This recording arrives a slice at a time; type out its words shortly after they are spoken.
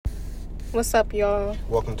What's up, y'all?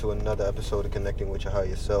 Welcome to another episode of Connecting with Your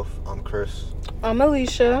Higher Self. I'm Chris. I'm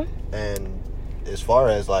Alicia. And as far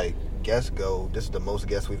as like guests go, this is the most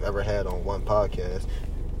guests we've ever had on one podcast.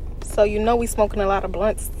 So you know we smoking a lot of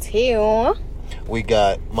blunts too. We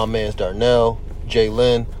got my man's Darnell,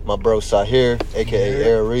 Jalen, my bro Sahir, aka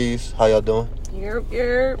Areez. How y'all doing?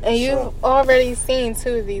 Yep. And you've already seen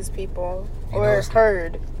two of these people or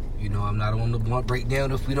heard. You know I'm not on the blunt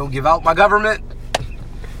breakdown if we don't give out my government.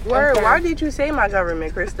 Word, Okay. why did you say my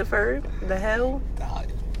government, Christopher? The hell?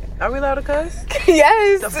 Are we allowed to cuss?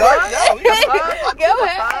 Yes. The fuck? No, we fuck? Go We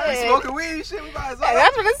ahead. smoking weed, shit. We might as well.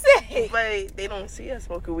 That's what I say. But they don't see us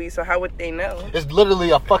smoking weed, so how would they know? It's literally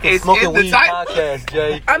a fucking It's smoking in the weed title. podcast,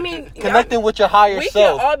 Jay. I mean, Connecting with your higher we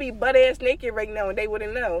self. could all be butt ass naked right now and they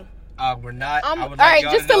wouldn't know. We're not. I All would like right,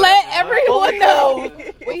 y'all just to to know let that we're not. everyone know, We're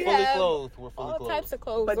we fully have clothed. We're fully all clothed. types of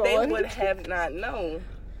clothes But they on. would have not known.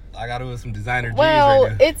 I got with some designer jeans Well,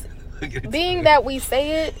 right now. it's being that we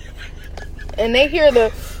say it, and they hear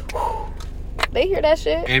that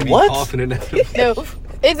shit. and me What? coughing in that. No,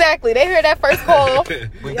 exactly. They hear that first call. Wait, Y'all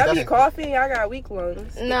be that's- coughing, y'all got weak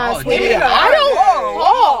lungs. Nah, Oh, sweetie, yeah. I don't Whoa,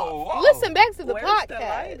 cough. whoa. Listen back to the Where's the podcast.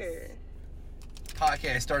 lighter?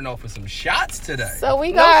 Podcast starting off with some shots today. So we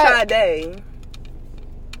No got Sade.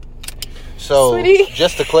 So, Sweetie.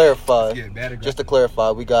 just to clarify, Yeah, bad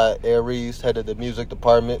we got Areez, head of the music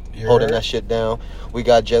department, You holding heard? that shit down. We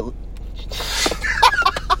got Jet.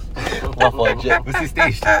 My fault, Jet. What's his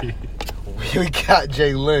station? We got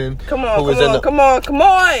Jalen. Come Who on, was come in on, the- come on, come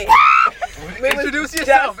on. Introduce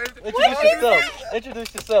yourself.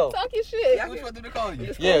 Introduce yourself. talk your shit. Yeah. Which one do they call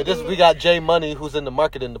you? Yeah, we got Jay Money, who's in the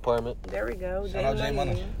marketing department. There we go. Shout out Jay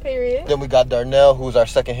Money. Period. Then we got Darnell, who's our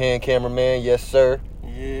second-hand cameraman. Yes, sir.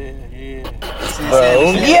 Yeah.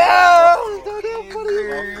 Bro. Yeah.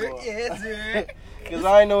 Cause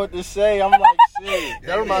I ain't know what to say. I'm like, shit.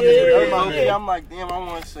 That reminds me. I'm like, damn, I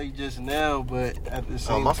want to say just now, but at the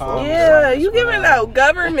same my time. fault. Yeah, you giving out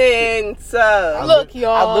governments. Look,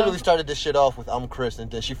 y'all. I literally started this shit off with I'm Chris, and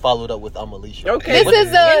then she followed up with I'm Alicia. Okay. This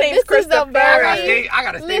is Your name's a Christopher. very I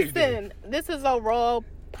gotta stay. listen. This is a raw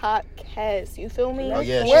podcast. You feel me? Oh,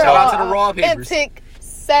 yeah, We're shout out all to the raw papers. authentic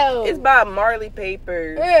selves. It's Bob Marley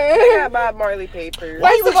papers. Yeah. I got Bob Marley papers.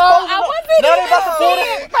 First of all, I wasn't Now they even about to pull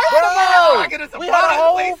saying- it. First of all, I get us a We had a product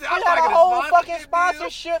whole, placement. I'm trying to get a fucking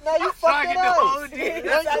sponsorship sponsorship. Now you deal. fucked Trying it to get the up. whole deal.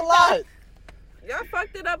 That's a lot. Y'all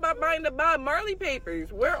fucked it up by buying the Bob Marley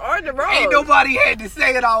papers. Where are the raws? Ain't nobody had to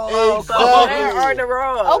say it all along. Exactly. Where are the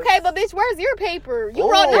raws? okay, but bitch, where's your paper? You Oh,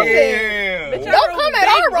 wrote nothing. Yeah. Bitch, I Don't wrote come Big at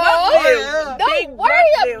our raw. Brookville. Don't Big worry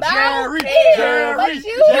Brookville. about it. Jerry, But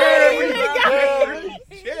you Jerry.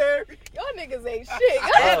 y'all niggas ain't shit. Y'all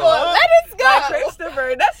just gonna let us Like, go.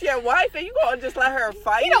 Christopher, that's your wife, and you gonna just let her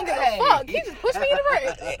fight? He don't give a fuck. He just pushed me in the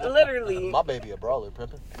ring. Literally. My baby a brawler,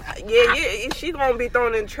 pimpin'. Yeah, she's gonna be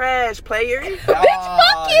thrown in trash, player. Bitch,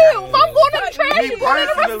 fuck you. If I'm going to the trash, Me I'm going to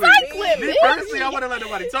the personally, recycling, me bitch. personally, I wouldn't let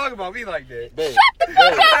nobody talk about me like that. Babe.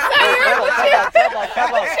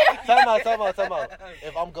 Time out.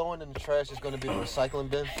 If I'm going in the trash, it's gonna be the recycling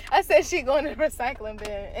bin. I said she going to the recycling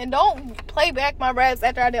bin. And don't play back my raps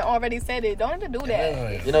after I didn't already said it. Don't even do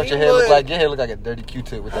that. You know what your hair look like? Your hair look like a dirty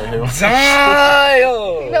Q-tip with that hair.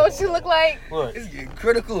 Damn. You know what she look like? What? It's getting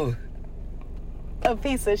critical. A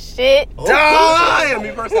piece of shit. Damn.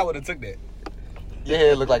 Me first, I would have took that. Your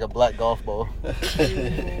hair look like a black golf ball.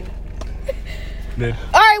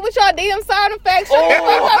 Alright, with y'all DM side effects, shut the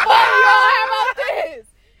fuck up, y'all. How about this?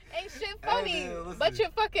 Ain't shit funny, Hey, man, listen. but your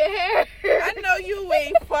fucking hair. I know you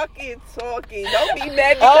ain't fucking talking. Don't be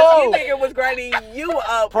mad because you nigga was grinding you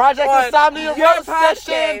up. Project on Insomnia your roast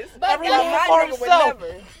session. podcast. But Every that's- man My for nigga would himself. never.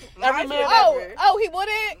 Every Mine man. would never. Oh, he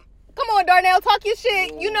wouldn't? Come on, Darnell, talk your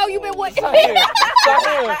shit. You know you been with. Sahir,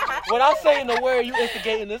 when I say in the word, you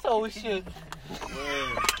instigating this whole shit.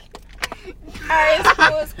 Alright,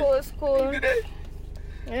 it's cool.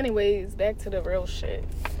 Anyways, back to the real shit.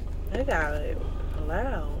 I got it.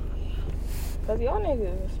 Loud. Cause y'all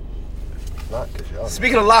niggas. Not because y'all.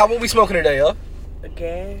 Speaking of loud, what we smoking today, yo? The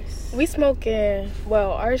gas. We smoking,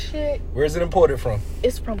 well, our shit Where's it imported from?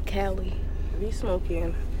 is from Cali. We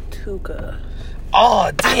smoking Tuka.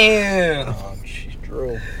 Oh, damn. She's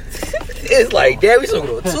true. It's like, damn, we smoking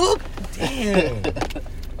on two? Damn.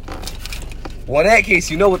 Well, in that case,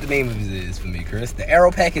 you know what the name of it is for me, Chris. The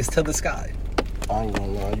arrow pack is to the sky. I ain't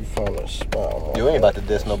gonna lie, you found a spot. You ain't about to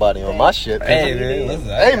diss nobody on my shit. Hey, pimpin'. man, listen.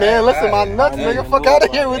 Hey, man, listen, my nuts, nigga. Fuck out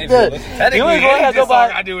of here with that. You ain't gonna have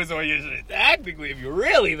nobody. I do is on your shit. Technically, if you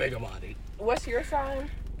really think about it. What's your sign?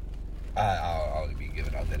 I'll be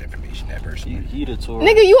giving out that information that person. He the tour.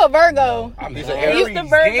 Nigga, you a Virgo. I'm He's an an You the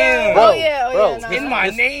Virgo. Damn. Bro, Oh yeah, bro, nah. in my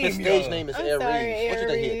name. His stage yo. name is I'm Areez. sorry, What you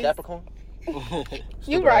think he a Areez. Capricorn?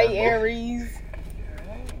 You right, Areez.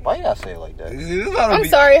 Why you gotta say it like that? I'm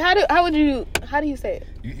sorry. How do you say it?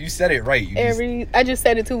 You said it right. Areez. I just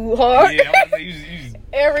said it too hard. Yeah, I was like, you just,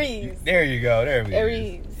 Areez. there you go. There we go.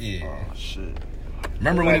 Areez. Yeah. Oh shit.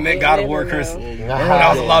 Remember when it meant God of War, Chris? Remember when I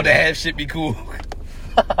was allowed to have shit be cool?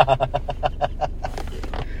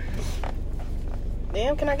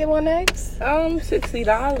 Damn, can I get one next? $60.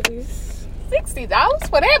 $60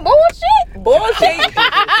 for that bullshit? Bullshit.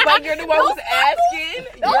 Like you're the one who's asking.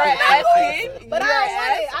 You're asking. But I don't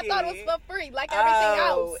want it. I thought it was for free, like everything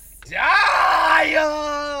else.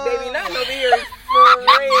 Baby, nothing over here is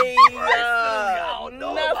free.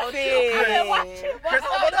 Nothing. Chris,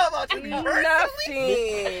 I don't know about you.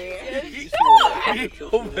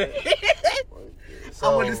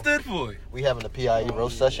 So, I understood for it. we having a P.I.E.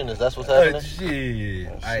 roast session. Is that what's happening?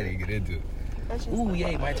 Shit. I didn't get into it. Ooh,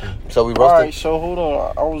 yay, my turn. So we All right, roasted. so hold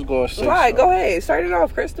on. I was going to say Right, something. go ahead. Start it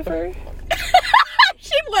off, Christopher.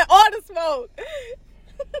 She let all the smoke.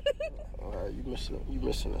 All right, you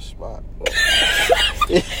missing a spot.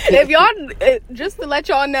 If y'all, just to let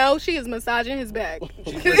y'all know, she is massaging his back.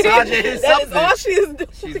 She's massaging his That is something. all she is doing.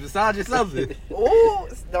 She's massaging something. Ooh,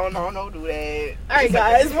 don't do that. All right,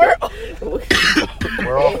 guys, we're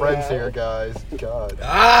We're all friends here, guys. God.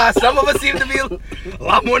 Some of us seem to be a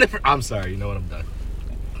lot more than. I'm sorry. You know what? I'm done.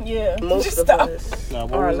 yeah. Most Just of stop. us Now,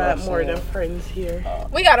 what are a was I lot more saying? than friends here.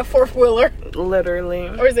 We got a fourth wheeler, Literally.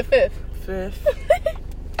 or is it fifth? Fifth.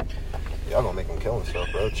 Y'all gonna make him kill himself,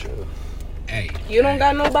 bro. Chill. Hey. You don't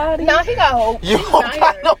got nobody? Nah, he got hope. You He's don't not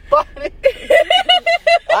got here. nobody.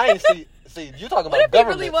 I ain't see. You talking What about if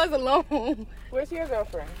he really government? was alone? Where's your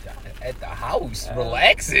girlfriend? At the house,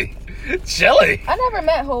 relaxing, chilling. I never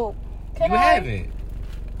met Hope. Can You I? haven't.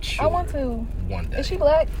 I Sure. want to. One day. Is she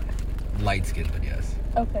black? Light skin, but yes.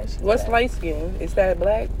 Okay. She's What's black. light skin? Is that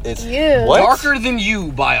black? It's Yeah. what? Darker than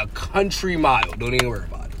you by a country mile. Don't even worry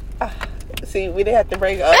about it. See, we didn't have to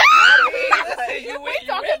break up. You We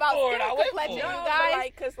talking about skin complexion, you No, guys. but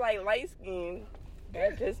like, cause like light skin,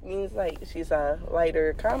 that just means like she's a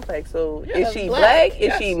lighter complex. So Yeah, is she black. black?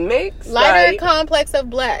 Yes. Is she mixed? Lighter Like, complex of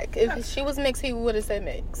black. If she was mixed, he would have said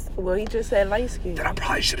mixed. well, he just said light skin. Then I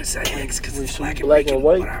probably should have said mix because it's black and Black Rican, and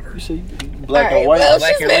white. whatever. You see, black All right, and white. well,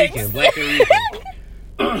 Black she's and mixed. Rican, black and Rican.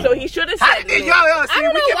 So he should have Yo, said see, mixed. we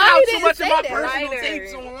don't know giving why out you too didn't much of say my that. personal Lighter.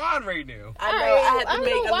 tapes online right now. I know. Alright, I had I to don't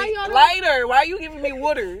make know a why y'all don't- lighter. Why are you giving me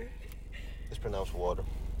water? It's pronounced water.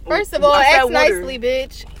 First of all, I said act water. nicely,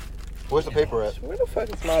 bitch. Where's the paper at? Where the fuck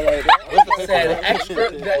is my lighter? Where's the paper Said at? extra,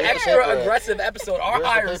 Where's the extra paper at? aggressive episode. Our Where's the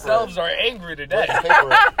higher paper selves at? are angry today. Where's the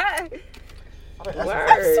paper at?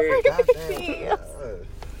 Word. Goddamn.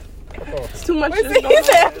 It's too much. He just going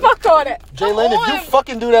said, on. fuck all that. Jalen, if you on.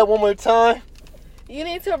 fucking do that one more time, You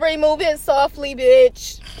need to remove it softly,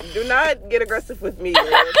 bitch. Do not get aggressive with me, man.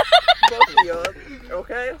 Both of y'all,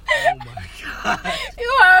 okay? Oh my god.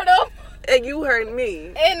 You heard him. And you heard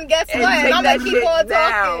me. And guess And what? take I'm that gonna keep shit on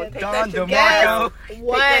down. talking. Take Don that shit DeMarco. down. Take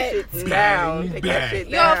What? that shit down. Take that shit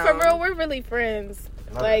Yo, down. for real, we're really friends.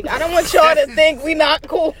 Like, I don't want y'all to think we not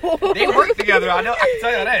cool. They work together. I know. I can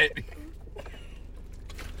tell you that.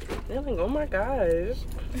 They're like, oh my gosh.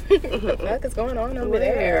 What is going on over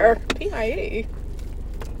there? P.I.E.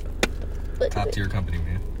 Top tier company,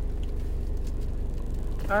 man.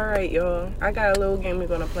 All right, y'all. I got a little game we're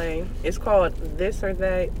gonna play. It's called This or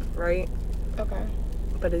That, right? Okay.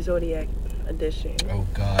 But it's Zodiac edition. Oh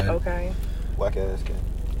god. Okay. whack ass game.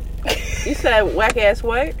 You said whack ass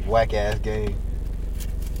what? Whack ass game.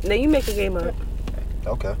 Now you make a game up.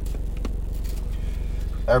 Okay.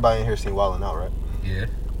 Everybody in here seen Wildin' Out, right? Yeah.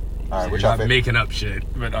 All right. You're What's your not favorite? making up shit,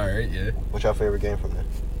 but all right, yeah. What's your favorite game from there?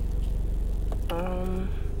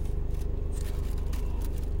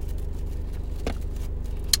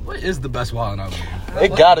 What is the best Wild 'N Out game?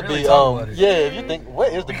 It gotta really be talk about it. yeah. If you think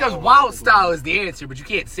what is the Because Wild Style is the answer, but you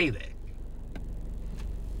can't say that.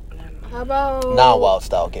 How about non-wild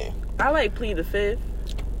style game? I like Plead the Fifth.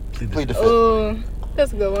 Plead the Fifth.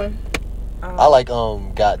 That's a good one. I like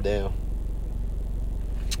Goddamn.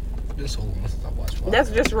 It's been so long since I watched Wild. That's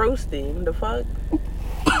just roasting. The fuck?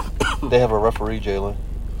 They have a referee, Jalen.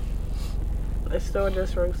 It's still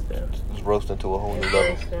just roasting. It's roasting to a whole new level.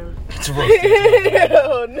 Roasting. It's roasted.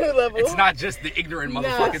 Oh, new level. It's not just the ignorant Nah.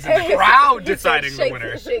 motherfuckers in the crowd deciding the shaky,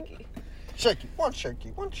 winner. shaky. Shaky, one shaky,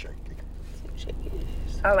 one shaky.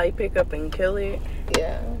 I like Pick Up and Kill It.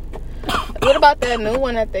 Yeah. What about that new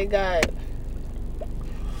one that they got?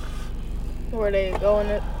 Where they going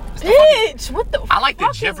to... Bitch, what the I like the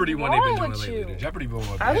fuck Jeopardy is one they've been wrong doing with lately. you? The Jeopardy one. I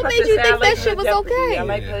was What about made to you say, think I like that shit was Jeopardy. okay? I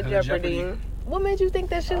like Yeah, the Jeopardy. Jeopardy. What made you think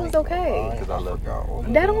that shit was okay? Because I love all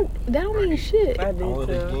That don't mean shit. I do all of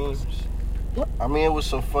the too. games. I mean, it was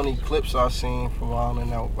some funny clips I seen from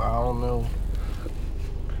Wildin' Out, but I don't know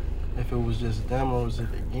if it was just them or was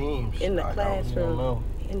it the games. In the I classroom. don't know.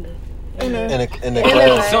 In the In the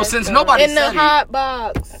class. So since nobody in the said it. hot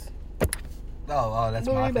box. Oh, that's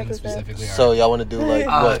What my Rebecca thing said. specifically. So y'all want to do like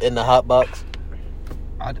what in the hot box?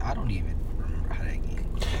 I don't even remember how that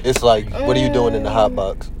game. It's like, what are you doing in the hot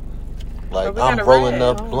box? Like, Oh, we I'm gotta rolling write.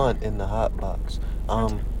 up blunt in the hot box.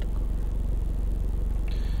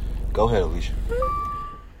 Go ahead, Alicia.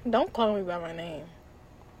 Don't call me by my name.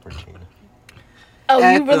 Regina. Oh,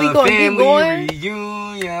 you really gonna keep going?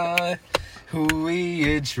 Reunion, who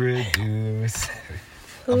we introduce.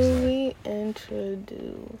 Who we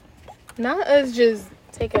introduce? Not us just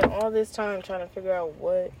taking all this time trying to figure out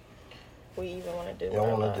what we even want to do.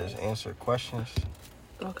 Y'all want to just answer questions?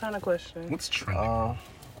 What kind of question? What's trending?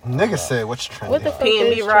 Nigga said, what's trending? What the fuck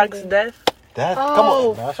P.N.B. is Rock's trending? death. That, Oh, come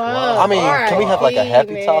on. That's fuck. wild. I mean, can we have like a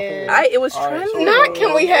happy man. topic? It was All right, trending. so- Not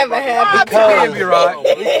can we have a happy Because- topic? P.N.B. Rock.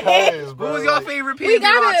 Because, Who bro, was your like, favorite We P.N.B.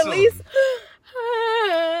 Rock gotta at song? least.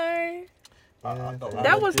 Hi.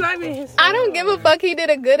 That was not even his. I don't give a fuck. He did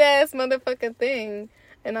a good ass motherfucking thing,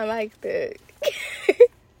 and I liked it.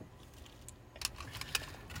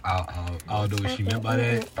 I don't know what she meant by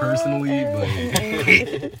that personally,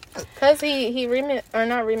 but Cause he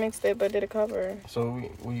not remixed it, but did a cover. So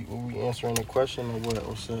we answering the question or what?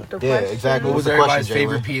 What's up? The Yeah, question. exactly. what What's was the question, everybody's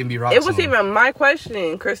favorite Jalen? P.N.B. Rock It was song? even my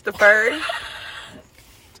question, Christopher.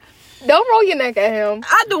 Don't roll your neck at him.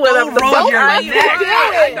 I do whatever Don't the roll fuck your I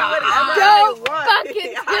neck. Don't want.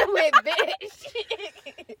 fucking do it,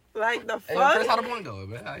 bitch. Like the Hey, Chris, how fuck? the point go,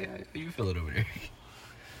 man? How you feel it over there?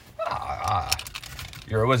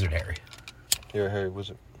 You're a wizard, Harry. You're a hairy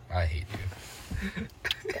wizard. I hate you.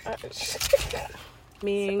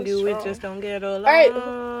 Me and you, we just don't get along. Alright.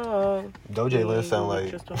 Doja Lynn sound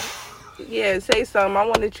like... Yeah, say something. I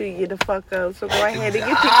wanted you to get the fuck up. So go ahead and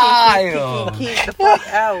get Damn. your keep the fuck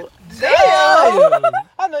out. Damn!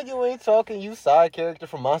 I know you ain't talking. You side character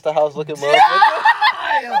from Monster House looking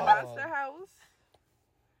motherfucker. Monster House.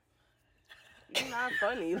 You're not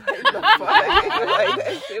funny. Like the fuck. Like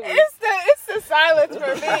that shit was It's the silence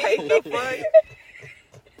for me. like the fuck.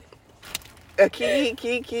 A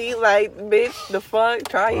key, like, bitch, the fuck,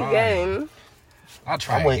 try again. I'll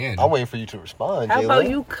try again. I'm waiting for you to respond, How Jalen. about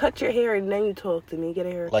you cut your hair and then you talk to me, get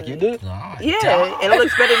a haircut? Like you did? Nah, Yeah, and it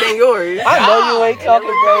looks better than yours. I know you ain't And it talking,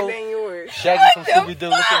 looks better bro. than yours. Shaggy from Scooby-Doo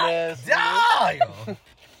looking ass. Damn.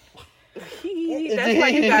 That's why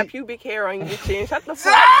you got pubic hair on your chin. Shut the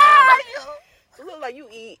fuck up. You look like you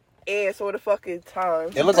eat ass all the fucking time.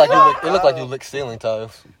 It looked like you lick ceiling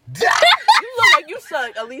tiles. You look like you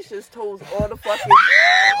suck Alicia's toes all the fucking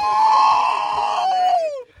time.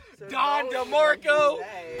 Don DeMarco.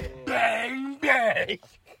 Bang, bang.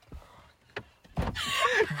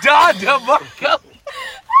 Don DeMarco.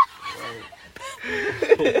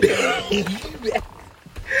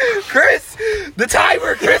 Chris, the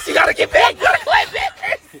timer. Chris, you gotta get back. You gotta clip it,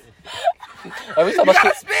 Chris.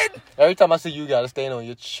 Every time I see you got a stain on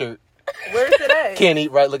your shirt. Where's it at? Can't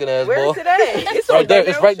eat right looking ass boy. Where's it at? It's Right on there. the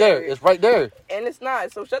It's right there. shirt. It's right there. And it's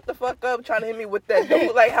not. So shut the fuck up trying to hit me with that.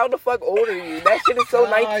 Dude, like, how the fuck old are you? That shit is so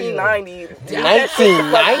 1990. Leave that shit the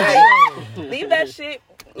fuck 1990? back. Leave that shit.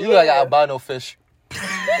 You like albino fish.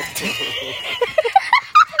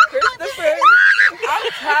 Christopher,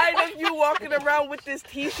 I'm tired of you walking around with this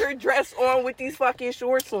t-shirt dress on with these fucking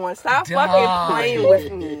shorts on. Stop fucking playing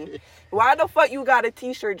with me. Why the fuck you got a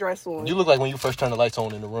t-shirt dress on? You look like when you first turned the lights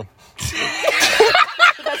on in the room.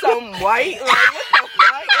 Because I'm white? Like, what the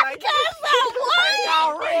fuck? Like,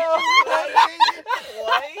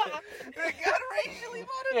 That's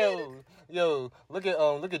not Yo, look at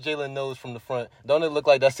Jalen nose from the front. Don't it look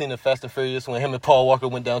like that scene in Fast and Furious when him and Paul Walker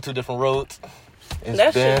went down two different roads? It's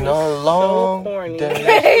that shit been was a long so corny.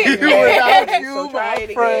 day without you, So try my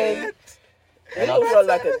it friend. again. You look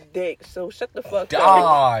like a dick, so shut the fuck up.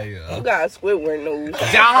 Die. You got a Squidward nose.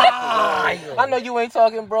 Die. I know you ain't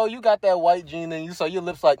talking, bro. You got that white gene in you, so your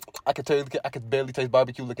lips like I could barely taste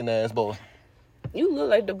barbecue looking ass boy. You look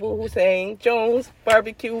like the boo who sang Jones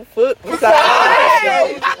barbecue foot massage.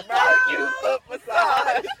 Jones barbecue foot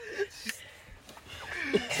massage.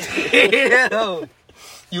 Ew.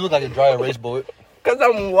 You look like a dry erase board. Cause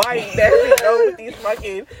I'm white. That's it. Go with these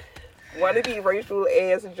fucking wannabe racial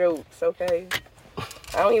ass jokes. Okay.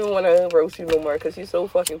 I don't even want to roast you no more because you're so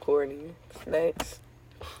fucking corny. Next.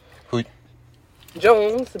 Who?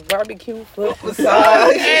 Jones barbecue foot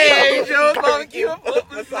massage. Hey, Jones barbecue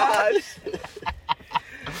foot massage.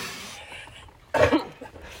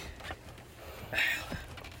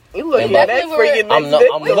 You looking Hey, at that for your next I'm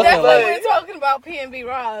dick? looking That's what like we're talking talking about Pnb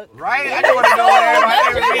Rock. Right? I just want to know what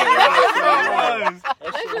everybody was.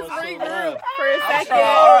 Let's just regroup for a second.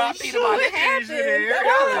 R.I.P. to my What niggas in happened? here. That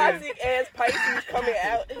was toxic ass Pisces coming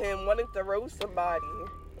out him wanting to roast somebody.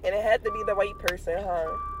 And it had to be the white person, huh?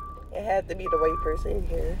 It had to be the white person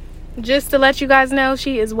here. Just to let you guys know,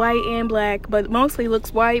 she is white and black, but mostly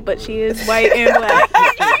looks white, but she is white and black.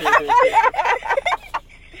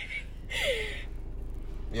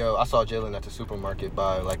 Yo, I saw Jalen at the supermarket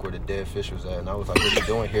by like where the dead fish was at, and I was like, "What you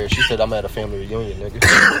doing here?" She said, "I'm at a family reunion,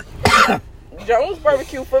 nigga." Jones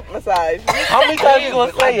barbecue foot massage. How many times you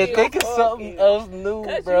gonna say it? you Think of fucking- something else new,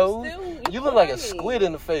 bro. You You look like a funny. squid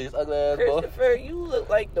in the face, ugly ass boy. Christopher, you look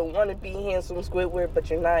like the wannabe handsome Squidward, but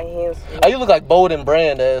you're not handsome. Oh, you look like Bold and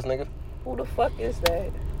Brand ass nigga. Who the fuck is that?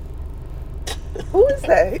 Who is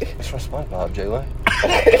that? It's from SpongeBob, Jalen.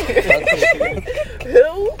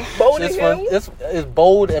 Who? Bold It's and him? it's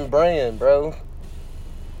Bold and Brand, bro.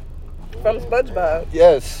 From SpongeBob.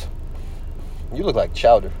 Yes. You look like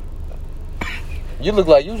Chowder. You look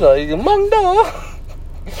like Mung Dog. All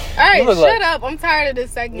right, You look shut like- up. I'm tired of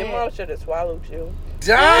this segment. Your mom should have swallowed you.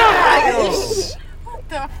 Damn! What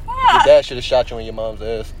the Your fuck? dad should have shot you in your mom's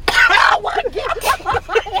ass.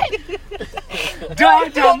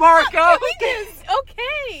 Dr. Marco!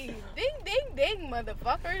 Okay. Ding, ding, ding,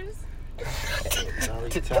 motherfuckers.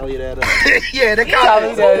 Tally that up. Yeah, the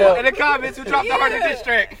Tally that up. in the comments who dropped the harder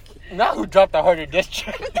district. Not who dropped the harder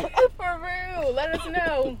district. For real. Let us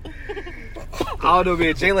know. I don't know,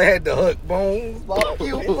 man. Jayla had the hook. Boom.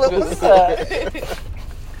 What's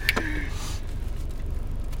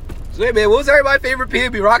So, hey, man, what was everybody's favorite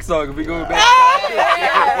Pnb Rock song if we go back?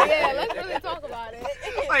 Yeah, let's really talk about it.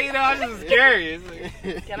 Like, you know, I'm just curious.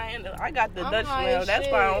 Can I end it? I got the I'm Dutch high smell. as That's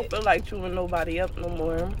why I don't shit. feel like chewing nobody up no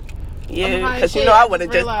more. I'm Yeah, high as because you shit, know I I would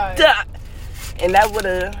have just just realized. and that would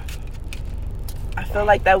have. I feel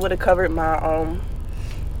like that would have covered my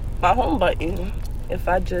my home button if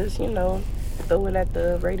I just throw it at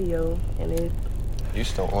the radio and it. You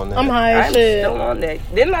still on that? I'm high as I'm shit. still on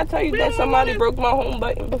that. Didn't I tell you that somebody broke my home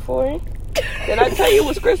button before? Did I tell you it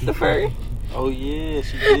was Christopher? Oh yeah,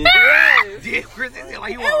 she did. Yeah, Chris, it sound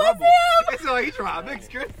like he want rumble. It sound like he trying to mix,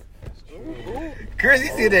 Chris. Chris, he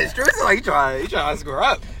said that straight. It sound like he trying to square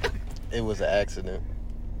up. It was an accident.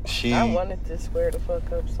 I wanted to square the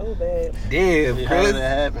fuck up so bad. Damn, How Chris. did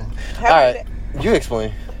that happen? How All did right, you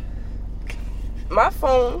explain. My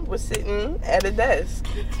phone was sitting at a desk.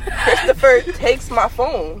 Christopher takes my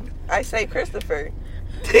phone. I say, Christopher,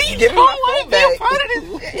 give me my phone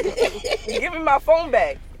back. Give me my phone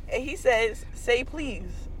back. And he says, say please.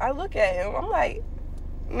 I look at him. I'm like,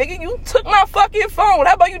 nigga, you took my fucking phone.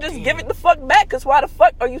 How about you just give it the fuck back? Because why the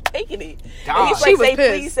fuck are you taking it? And he's She like, was say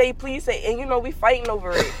pissed. please, say please, say. And we fighting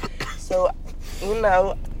over it. So,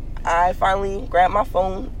 I finally grabbed my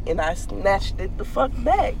phone and I snatched it the fuck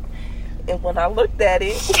back. And when I looked at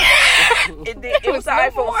it, it was the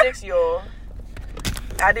iPhone 6, y'all.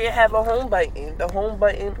 I didn't have a home button. The home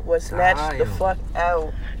button was snatched the fuck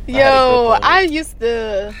out. Yo, I used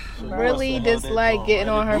to really dislike getting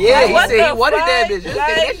on her Yeah, he phone. said he the wanted that fuck? bitch. Just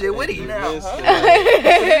take that shit with him.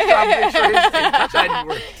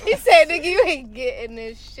 He said, nigga, you ain't getting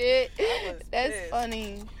this shit. That's pissed.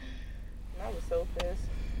 funny. I was so pissed.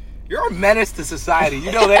 You're a menace to society.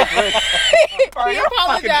 You know that, Chris. He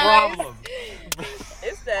apologized. Problem.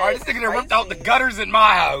 It's that. All right, this nigga done ripped out the spicy. gutters in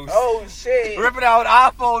my house. Oh shit! Ripping out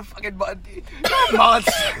iPhone fucking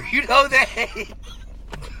monster. You know that.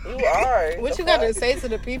 You are. What The you got to fuck? say to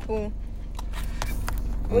the people?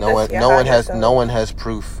 No one has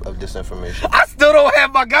proof of this information. I still don't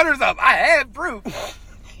have my gutters up. I have proof.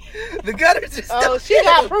 The gutters is still. Oh, she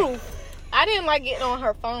got proof. I didn't like getting on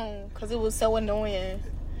her phone because it was so annoying.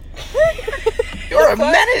 You're a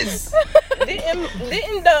menace. Didn't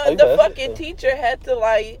the fucking teacher had to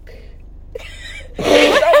like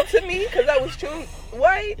show to me because I was too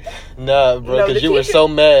white? Nah, bro, No, because the you were teacher- so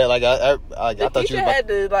mad. Like I The thought teacher you. Was had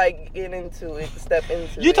to like get into it, step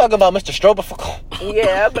into it. you talking about Mr. Strobicycle?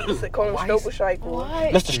 Yeah, I'm about to say call him Stobercycle.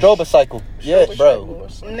 What? Mr. Strobicycle. Yeah, bro.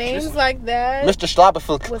 Names like that? Mr.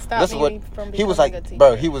 Strobicycle. Would stop This is what me from he was becoming a like, teacher.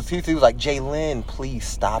 bro. He was like, Jaylin, please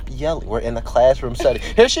stop yelling. We're in the classroom setting.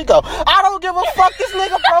 Here she go. I don't give a fuck. This nigga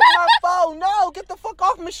broke my phone. No, get the fuck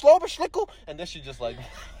off me, Sloberschlickle. And then she just like,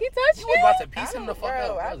 He touched You you? was about to piece him the fuck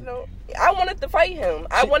Bro, up. I wanted to fight him.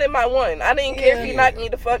 I wanted my one. I didn't care if he knocked me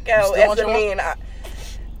the fuck out still as a want your man.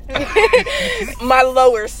 My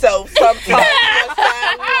lower self sometimes. That's what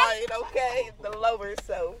I want, okay? The lower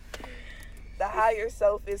self. The higher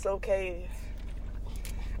self is okay.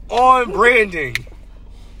 On branding.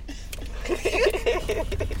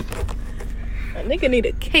 A nigga need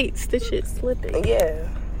a case. This shit slipping. Yeah.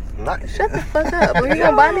 Not. Shut the fuck up. Are you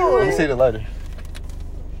gonna buy me Let me one? see the lighter.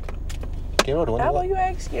 Can you roll the one? How you about want? you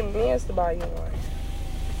ask your mans to buy you one?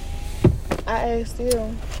 I asked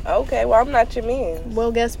you. Okay, well, I'm not your man.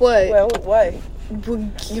 Well, guess what? Well, what? You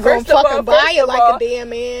gonna First of fucking all- buy first it of like all- a damn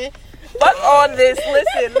man. Fuck all this.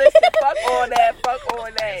 Listen. Fuck all that. Fuck all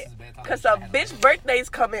that. Because a bitch birthday's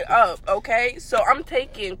coming up, okay? So I'm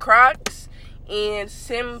taking Crocs and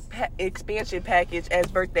expansion package as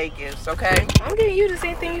birthday gifts, okay? I'm getting you the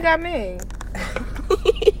same thing you got me.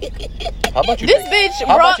 How about you? This bitch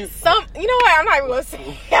How about brought you- some. You know what? I'm not even gonna say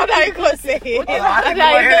it. I'm not even gonna say it. I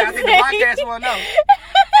think the podcast want to know.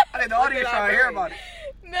 I think the audience trying to hear about it.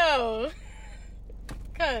 No.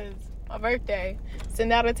 Cause my birthday.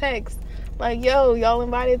 Send out a text. Like, yo, y'all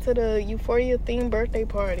invited to the Euphoria themed birthday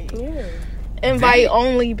party. Yeah. Invite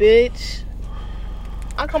only, bitch.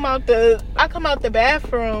 I come out the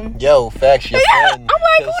bathroom. Yo, facts, your friend. I'm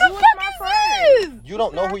like, who the Cause fuck is this? you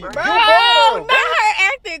don't know who you. You Bro, brought not her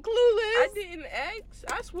acting clueless. I didn't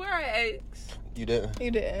ask. I swear I asked. You didn't.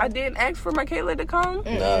 You did. I didn't ask for Michaela to come.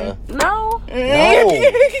 Nah. No. No.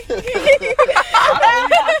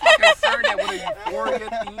 Concerned at what a Euphoria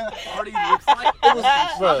themed party looks like. It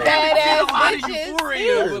was, bro. Badass A lot of bitches.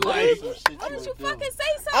 Euphoria, but like, Why don't you fucking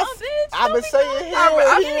say something, bitch? I've been saying here.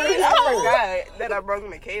 I forgot that I brung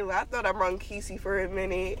Michaela. I thought I brung Kesey for a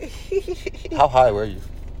minute. How high were you?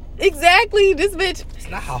 Exactly. This bitch. it's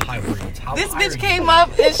not how high were you. It's how This high are bitch you? came up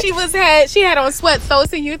and she had on sweats. So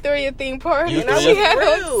it's a Euphoria themed party. You And threw she your- had on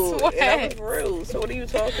rude. And I sweats. was rude. So what are you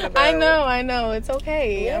talking about? I know. It's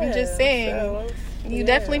okay. I'm just saying. So, You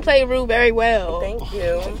definitely play Rue very well. thank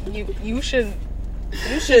you. You should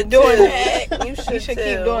You should doing too. that. You You should too.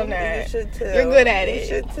 keep doing that. You should too. You're good at You it.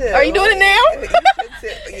 should too. Are you doing it now? You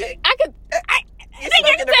should too. Yeah. I could. You're think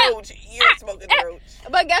you smoking can the tell. roach. You're smoking the roach.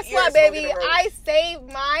 But guess You're what, smoking baby? the roach. I save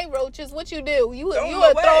my roaches. What you do? You Throw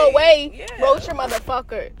would them throw away. away Yeah. roacher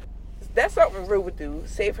motherfucker. That's something Rue would do.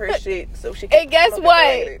 Save her shit so she can. And guess smoke it what?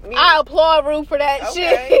 later. Me. I applaud Rue for that Okay,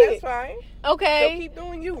 shit. that's fine. So Okay. keep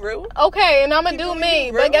doing you, Rue. Okay, and I'm gonna Keep do doing me.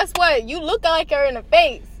 you, But Rue. guess what? You look like her in the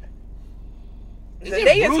face.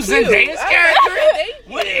 Zendaya Rue is cute. Zendaya's I- character? Thank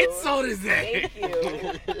What you. insult is that? Thank you.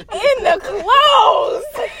 In the clothes.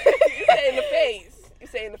 You say in the face. You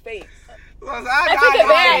say in the face. I took it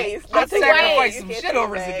back. I I took it sacrificed You some can't shit take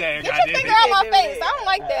over it back. Zendaya. Get your goddamn finger it. out my Can't do face. it. I don't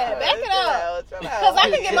like that. Back it up. Chill out. Because I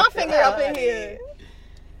can get my finger up in here.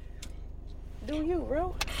 Do you,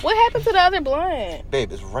 Rue? What happened to the other blunt?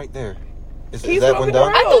 Babe, it's right there. Is Keep that one smoking the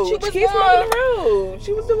done? I thought you road. was Keep going- smoking the road.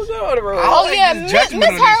 She was doing good on the road. I don't Oh, like yeah, this miss judgment her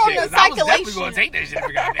on on this shit, the 'cause I was definitely circulation. gonna take that shit if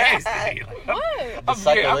it got nasty. Like, What? I'm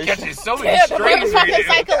circulation? catching so many Yeah, the strays right motherfucking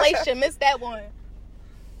now. circulation. Missed that one.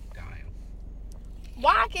 Damn.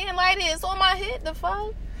 Why I can't light it? It's on my head. The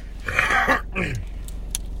fuck?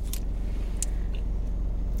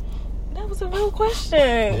 That was a real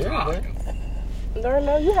question. God.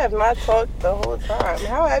 No, you have not talked the whole time.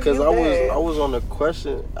 How have you Because been? I was on the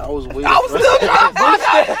question. I was waiting. I was still trying to find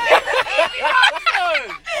out.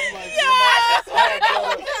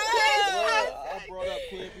 I brought up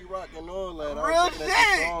Pnb Rock and all that. I Real was looking at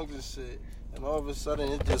shit. the songs and shit. And all of a sudden,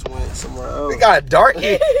 it just went somewhere else. We got dark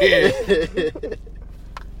in here.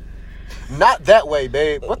 Not that way,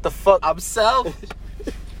 babe. What the fuck? I'm self.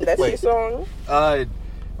 That's Wait. your song?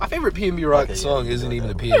 My favorite Pnb Rock Okay, song yeah, isn't yeah, even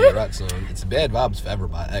a yeah. Pnb Rock song. It's Bad Vibes Forever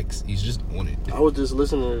by X. He's just on it. I was just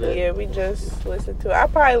listening to that. Yeah, we just listened to it. I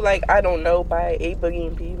probably like I Don't Know by A Boogie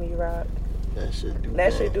and Pnb Rock. That shit do.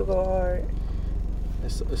 That go. shit do go hard.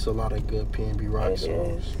 It's a lot of good Pnb Rock It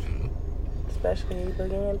songs. is. Especially A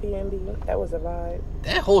Boogie and Pnb. That was a vibe.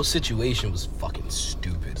 That whole situation was fucking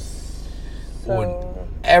stupid. So, On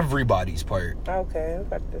everybody's part. okay, I was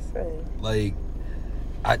about to say. Like,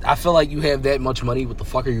 I feel like you have that much money. What the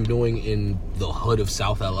fuck are you doing in the hood of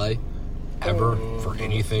South LA? Ever for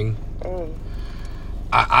anything? Mm.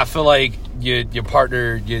 I feel like your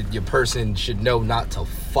partner, your person should know not to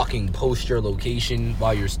fucking post your location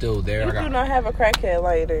while you're still there. You do not have a crackhead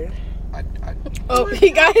lighter. Oh,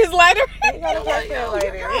 he got his lighter. You got a crackhead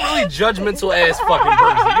lighter. You're a really judgmental ass fucking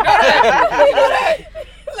person. You know that?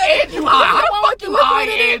 And you high. How fucking high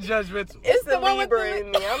and judgmental? It's the one with Libra the-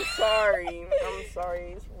 in me. I'm sorry.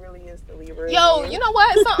 It really is the Libra in Yo, me. you know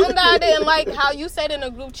what? Something that I didn't like how you said in a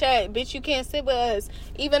group chat, bitch, you can't sit with us.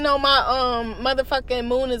 Even though my motherfucking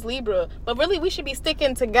moon is Libra. But really, we should be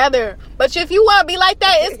sticking together. But if you want to be like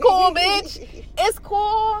that, it's cool, bitch. It's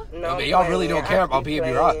cool. No, Okay, I'm y'all really playing. don't care I about keep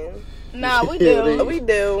Pnb Rock. playing. Nah, we do. We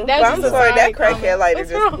do. That's But I'm just a sorry, that side crackhead comment. lighter What's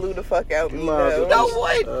just wrong? blew the fuck out me, You might as though. well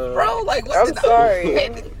You know what, bro? Like, I'm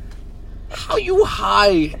sorry. How you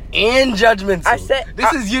high and judgmental? I said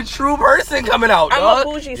this is your true person coming out, I'm dog. a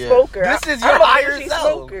bougie smoker. This is your higher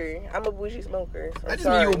self. I'm a bougie smoker. I just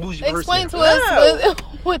mean you a bougie person. Explain to us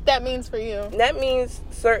what that means for you. That means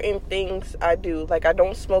certain things I do. Like, I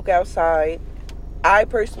don't smoke outside. I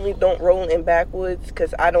personally don't roll in backwoods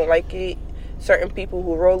because I don't like it. Certain people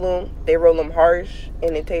who roll them, they roll them harsh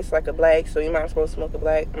and it tastes like a black, so you might as well smoke a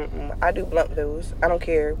black. I do blunt bills. I don't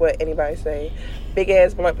care what anybody say. Big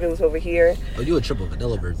ass blunt bills over here. Oh, you a triple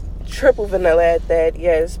vanilla person. Triple vanilla at that,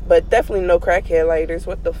 yes. But definitely no crackhead lighters.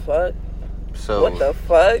 What the fuck? So What the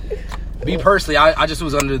fuck? Me personally, I just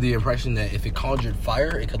was under the impression that if it conjured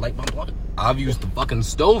fire, it could light my blunt. I've used the fucking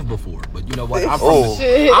stove before, but you know what? I'm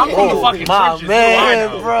from the fucking my trenches. man, so I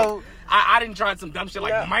know. bro. I didn't try some dumb shit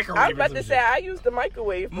like microwave. I was about to say, I used the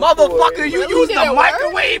microwave before. Motherfucker, you Really? used Did the it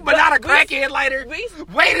microwave, but not a crackhead lighter. Wait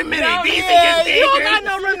a minute, No, these yeah, niggas you don't got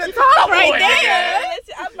no room to talk right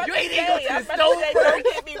there. You ain't even go to the stove Don't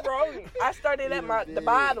get me wrong. I started at the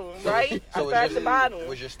bottom, right? I started at the bottom.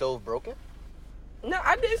 Was your stove broken? No,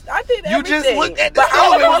 I did everything. You just looked at the But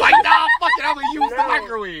stove and I was like, nah, fuck it, I'm gonna use the No.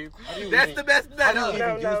 microwave. That's the best bet. I didn't Huh? even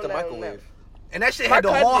No, use the no, microwave. And that shit My had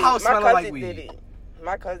the whole house my smelling cousin like did weed. it.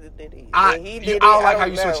 My cousin did it. I And he did it. don't like how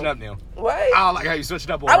you know. switching up now. What? I don't like how you switching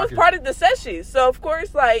up on I was record. part of the session, so of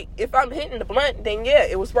course, like, if I'm hitting the blunt, then yeah,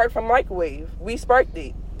 it was sparked from microwave. We sparked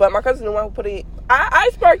it, but my cousin the one who put it. I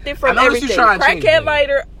sparked it from I noticed you everything. trying to change Crackhead it.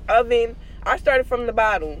 lighter, oven. I started from the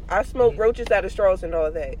bottom. I smoked roaches out of straws and all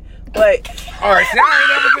that. But All right, see, I ain't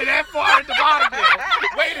never been that far at the bottom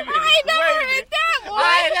yet. Wait a minute. I ain't never wait a hit minute. that one.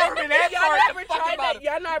 I ain't never been that y'all far at never the fucking tried that. bottom.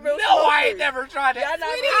 Y'all not real No, I smokers. ain't never tried that. Y'all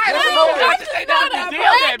not Sweetie, I real ain't no, never I'm been just down not a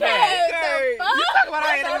that bad. crackhead. You The fuck? talking about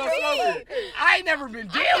I ain't never been smoking. I ain't never been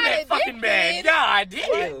down got that fucking bad. addicted. God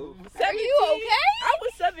damn. 17. Are you okay? I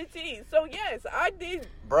was 17, so yes, I did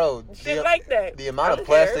Bro, shit like that. the amount I of don't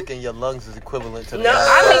plastic care. in your lungs is equivalent to the No, amount of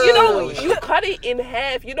I mean, you plastic. know, you cut it in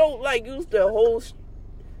half. You don't, like, use the whole...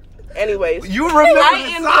 Anyways. You remember the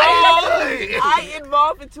I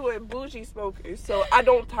evolved into a bougie smoker, so I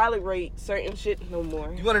don't tolerate certain shit no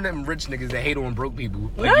more. You one of them rich niggas that hate on broke people.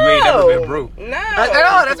 Like No. you ain't never been broke. No.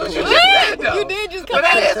 That's what you just said, though. You did just But come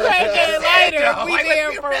out that as is what you crackhead just later. said, though. We Like, there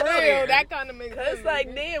let's for be real real. here. That kind of makes Cause sense.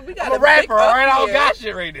 like, damn, we got I'm a big rapper, up alright? I don't here. got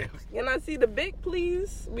shit right now. Can I see the big,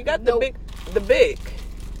 please? We got the Nope. big.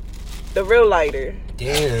 The real lighter.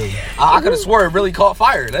 Damn. I could have swore it really caught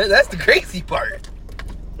fire. That's the crazy part.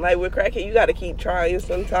 Like with crackhead, you gotta keep trying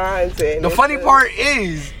sometimes. And The funny part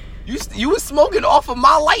is, you was smoking off of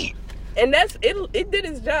my light. and that's it. It did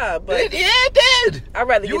its job, but It did. I'd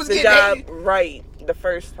rather You get was the getting job hate. right the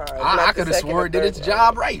first time. I could have swore it did its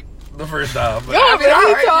job right the first time. But Y'all I mean, really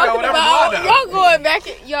alright, talking whatever, about why not? y'all going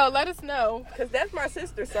back. Yo, let us know. Because that's my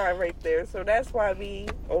sister's sign right there. So that's why we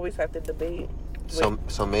always have to debate.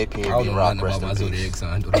 So may I P.I.E. don't know Rock nothing rest about my in zodiac peace.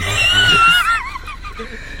 sign.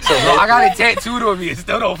 So I got it tattooed on me and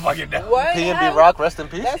still don't fucking know. What? P.N.B. Rock rest in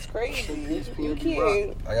peace. That's crazy. You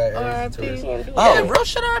can't. I got R.I.P. Areez. Can't do Oh. that. Yeah, real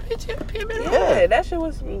shit R.I.P. P.I.E. Yeah, that shit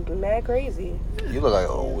was mad crazy. You look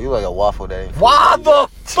like a waffle day. Why the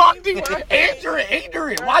fuck did you answer it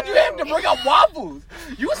ignorant? Why'd you have to bring up waffles?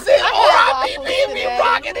 You said I R.I.P. had waffles P.I.E. today.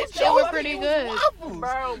 Rock and it They showed were up pretty and good. waffles.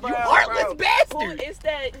 Bro, You heartless bastard.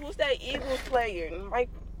 Who's that Eagles player? Mike?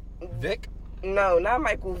 Vic? No, not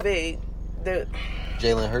Michael Vick.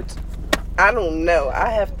 Jalen Hurts. I don't know. I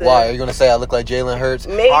have to. Why are you gonna say I look like Jalen Hurts?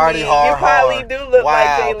 Maybe. Hardy, You hard, probably hard. do look like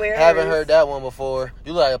Wow. Jalen Haven't Hurts. heard that one before.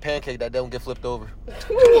 You look like a pancake that don't get flipped over.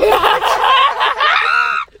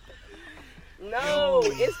 No,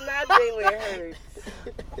 it's not Jalen Hurts.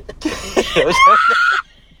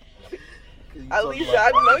 Alicia,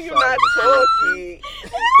 I know you're not talking.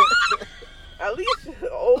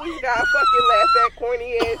 Alicia always got fucking laugh at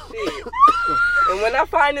corny ass shit. And when I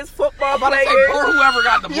find this football I'm about to say, player, poor whoever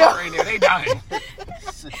got the part right there, they dying.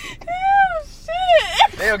 Oh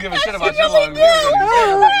shit! They don't give a shit about You your really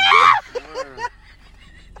lungs.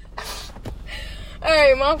 do.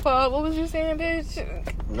 Alright, my fault. What was you saying,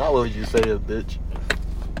 bitch? Not what would you say, bitch.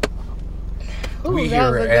 Ooh, We that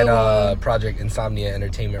here was a at good one. Project Insomnia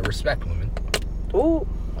Entertainment respect women. ooh,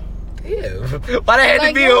 Yeah. Why they had to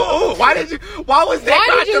Like, be a ooh? Why was that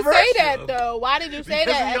Why did you controversial? say that though? Why did you say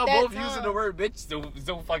Because that y'all at that both time? using the word bitch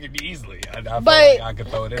so fucking easily. I felt But- like I could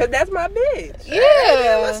throw it in. because that's my bitch. Yeah.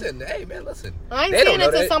 Hey man, listen. I ain't They don't saying know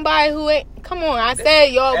it to that. somebody who ain't. Come on, I said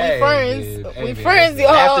y'all Hey, we friends. dude. Hey, We man, friends,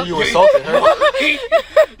 listen. y'all. After you insulted her.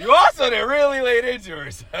 You also done really laid into her,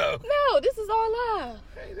 so. No, this is all live.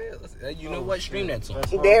 Hey, man, listen. You know what? Stream that song.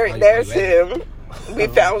 There's him. We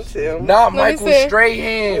found him. Not me Michael see.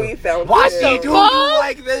 Strahan. We found Why him. she do you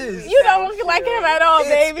like this? You don't look like him at all,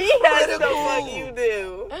 baby. That's the fuck you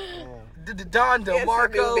do. Don Yes,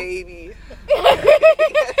 DeMarco. baby.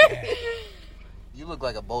 You look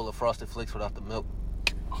like a bowl of Frosted Flakes without the milk.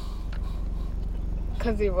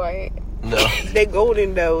 Cause you're white. No. They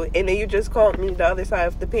golden though, and then you just called me the other side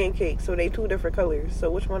of the pancake, so they 2 different colors. So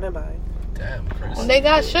which one am I? Damn, Chris. They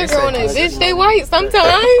got sugar said on it, bitch. consistency. They white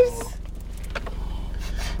sometimes.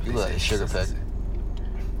 You look like a sugar packet.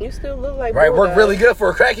 You still look like Right, Bulldog. worked really good for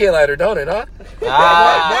a crackhead lighter, don't it, huh?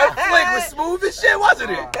 Ah. One flick was smooth as shit,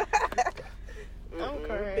 wasn't it? I'm Bix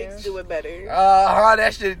crying. do it better.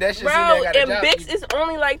 That shit Bro, in there got a and job. Bix is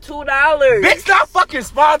only like $2. Bix not fucking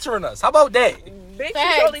sponsoring us. How about that? Bix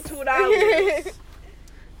Facts. is only $2.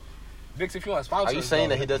 Bix, if you want to sponsor Are you us, saying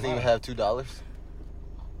though, that he doesn't even have $2?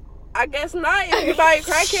 I guess not. If you buy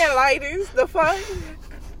crackhead lighters, the fuck.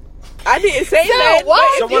 I didn't say that.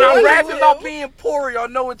 what? So but if when you I'm really rapping will- about being poor, y'all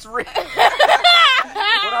know it's real.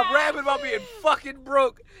 When I'm rapping about being fucking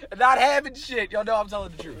broke and not having shit, y'all know I'm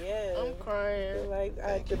telling the truth. Yeah. I'm crying. Like,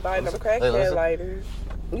 I had to buy them Hey, crackhead listen. lighters.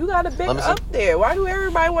 You got a big Let me see. up there. Why do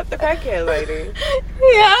everybody want the crackhead lighter?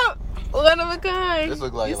 Yep. One of a kind. This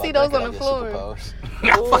look like you if see I those drink on it, the I get floor. superpowers.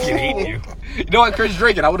 I fucking hate you. You know what, Chris?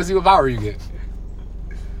 Drinking. I want to see what power you get.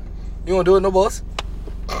 You want to do it, no boss?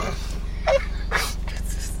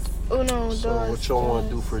 Uno, So dos, what y'all want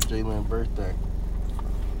to tres. do for Jalen's birthday?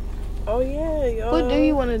 Oh, yeah, yo. What do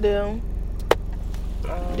you want to do?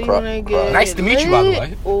 Do you Cry- want to cry. get Nice to meet you, by the lit,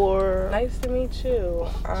 way. Or Nice to meet you.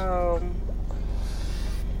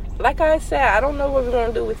 Like I said, I don't know what we're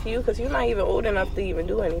gonna do with you because you're not even old enough to even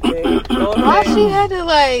do anything. No why offense. she had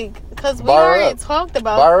to because we Bar her already up. talked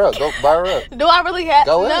about. Bar her up. Go bar her up. Do I really have?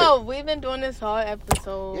 Go No, ahead. we've been doing this whole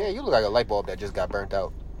episode. Yeah, you look like a light bulb that just got burnt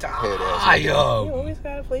out. Head ass. Damn. You You always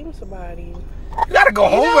gotta flame somebody. gotta go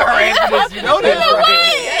home with her after this. You know that,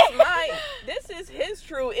 right? This is his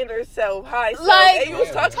true inner self. Hi, so, Like, and you was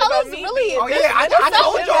talking tell about us me. really- being Oh this yeah, I and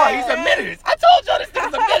told this y'all and he's a that. menace. I told y'all this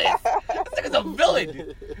nigga's a menace. This nigga's a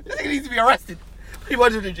villain. This nigga needs to be arrested. He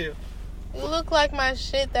wants him in jail. You look like my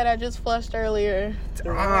shit that I just flushed earlier.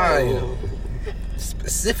 Damn.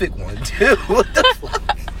 Specific one too. What the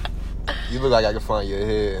fuck? You look like I can find your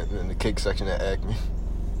head in the cake section at Acme.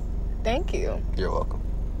 Thank you. You're welcome.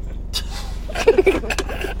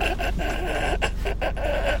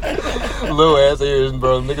 Little ass ears,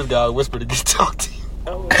 bro. Niggas gotta whisper to get talk to you.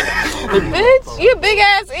 Oh, Bitch, you big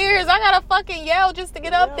ass ears. I gotta fucking yell just to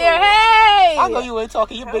get up there. Hey! I know you ain't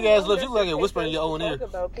talking. You big ass lips. You That's look like you're okay, whispering in your own let's ear. talk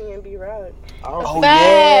about Pnb Rock. Oh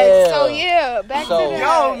Facts. So yeah, back So- to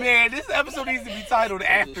that. Yo, man, this episode needs to be titled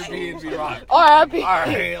after Pnb Rock. R.I.P. All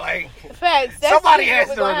right, like Facts. That's somebody what has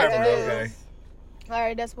we're to gonna have remember. do. Okay. All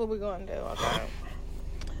right, that's what we're gonna do. Okay.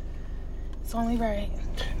 It's only right.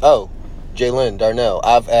 Oh, Jalen, Darnell.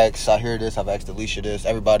 I've asked. I hear this. I've asked Alicia this.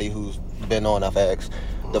 Everybody who's been on, I've asked.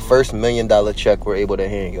 The first $1 million check we're able to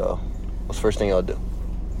hand y'all. What's the first thing y'all do?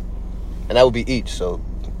 And that would be each. So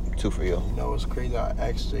 2 for you. You know, it's crazy. I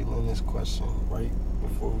asked Jalen this question right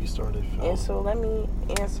before we started filming. And so let me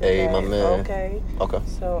answer Hey, that. my man. Okay. Okay.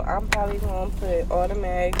 So I'm probably gonna put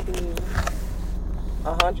automatically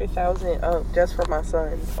 100,000 up just for my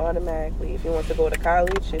son. Automatically, if he wants to go to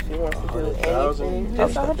college, if he wants to do 100,000? anything,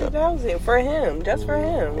 just 100,000 for him, just for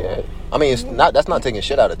him. Yeah. I mean, it's not. That's not taking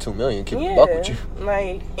shit out of $2 million. Keep it buck with you.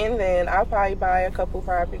 Like, and then I'll probably buy a couple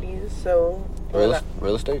properties. So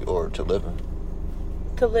Real estate or to live in?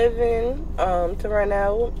 to live in, to rent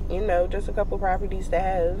out, you know, just a couple properties to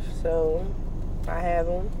have. So I have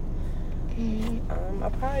them. I'll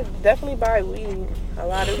probably definitely buy weed. A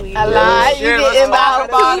lot of weed. A lot. You shit, let's getting talk about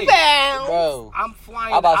about 2 it. pounds. Bro, I'm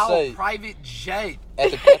flying I'm about to out say- private jet.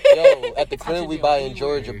 at the crib should we be buy on in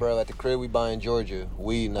Georgia, anywhere. bro. At the crib we buy in Georgia,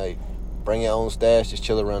 weed night. Bring your own stash, just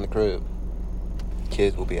chill around the crib.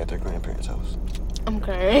 Kids will be at their grandparents' house.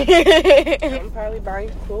 Okay. I'm probably buying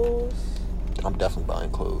clothes. I'm definitely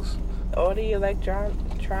buying clothes. All the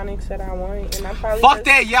electronics that I want, and I probably Fuck just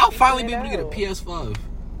that, y'all finally be figure able it to get a out. PS5.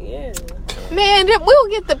 Yeah. Man, we'll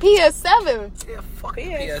get the PS7. Yeah, fuck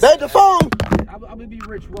Yeah. PS5. Back the phone. I'm gonna be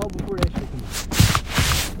rich well before that shit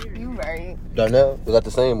comes. You right. Darnell, we got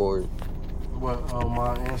the same word. What,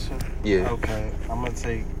 my answer? Yeah. Okay, I'm gonna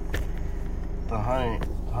take the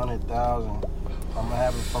 100,000. I'm gonna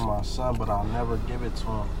have it for my son, but I'll never give it to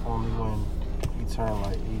him. Only when he turned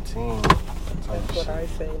like 18. Type That's what shit. I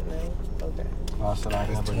say now. Okay. I said I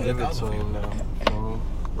never give it to him though. You feel me?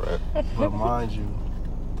 Right. But mind you,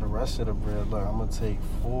 the rest of the bread, look, I'm gonna take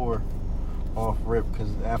 4 off rip because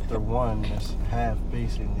after 1, that's half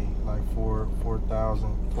basically, like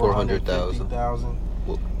 4,000, 450,000.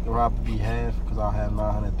 Well- It'll probably be half because I'll have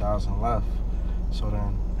 900,000 left. So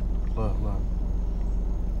then, look.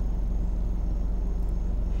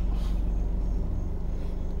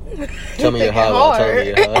 Tell me your high. Tell me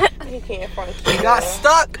your high. He can't function. He got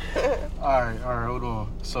stuck. All right, hold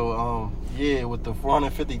on. So, yeah, with the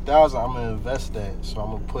 450,000, I'm gonna invest that. So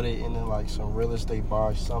I'm gonna put it into like some real estate,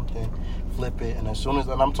 buy something, flip it, and as soon as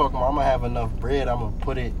I'm talking about, I'm gonna have enough bread. I'm gonna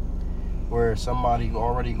put it where somebody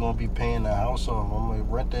already gonna be paying the house off. I'm gonna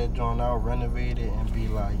rent that joint out, renovate it, and be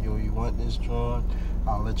like, yo, you want this joint?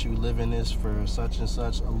 I'll let you live in this for such and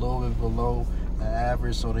such, a little bit below the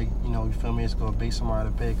average, so they, you feel me? It's gonna be somebody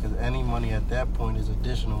to pay, because any money at that point is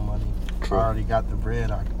additional money. True. I already got the bread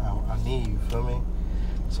I need. You feel me?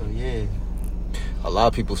 So yeah. A lot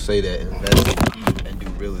of people say that invest and do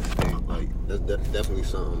real estate. Like that's definitely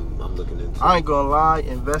something I'm looking into. I ain't gonna lie,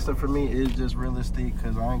 investing for me is just real estate,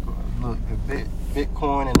 because I ain't gonna look the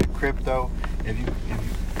Bitcoin and the crypto.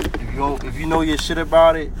 If you know your shit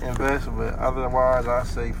about it, invest. But otherwise, I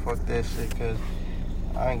say fuck that shit, because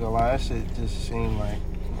I ain't gonna lie, that shit just seem like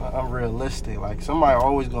unrealistic. Like somebody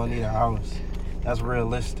always gonna need a house. That's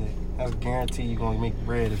realistic. That's guaranteed you're gonna make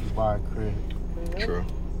bread if you buy a crib. True.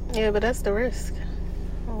 Yeah, but that's the risk.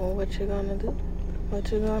 Oh, what you gonna do?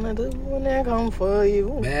 What you gonna do when they come for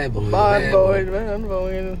you? Bad boy. Bad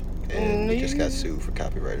boy. And we just got sued for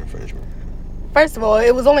copyright infringement. First of all,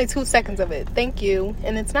 it was only 2 seconds of it. Thank you.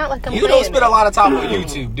 And it's not like I'm You playing don't spend it. a lot of time on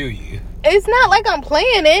YouTube, do you? It's not like I'm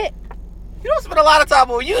playing it. You don't spend a lot of time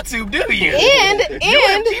on YouTube, do you? And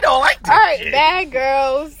you don't like that all right, shit. bad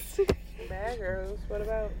girls. Bad girls. What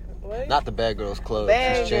about what? Not the Bad Girls Club.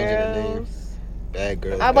 Bad Just changing the name. girls. Bad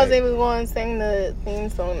Girls. I wasn't even going to sing the theme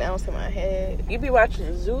song now in my head. You be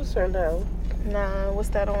watching Zeus or no? Nah, what's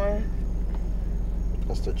that on?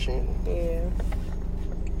 That's the channel. Yeah.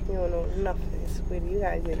 You don't know nothing, sweetie. You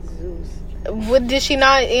gotta get Zeus. What did she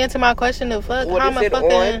not answer my question? The fuck? What How is am I it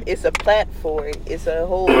fucking? on? It's a platform. It's a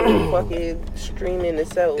whole fucking stream in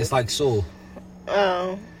itself. It's like Soul.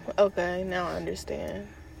 Oh, okay. Now I understand.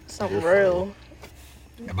 Something You're real.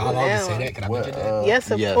 Am I allowed to say that? Can I mention that?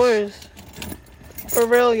 Yes, of Yes. course. For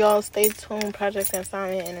real, y'all. Stay tuned. Project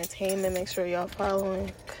Assignment Entertainment. Make sure y'all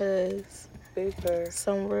following, cause Big bird.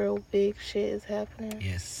 some real big shit is happening.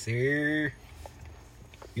 Yes, sir.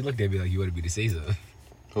 You looked at me like you wanted me to say something.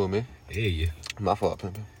 Who, me? Yeah, yeah. My fault,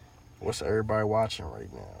 pimpin'. What's everybody watching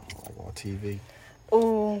right now? Like on TV?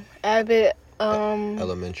 Ooh, Abbott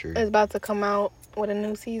Elementary. is about to come out with a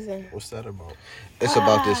new season. What's that about? It's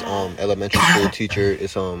about this elementary school teacher.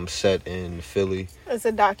 It's set in Philly. It's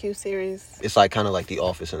a docu-series. It's like kind of like The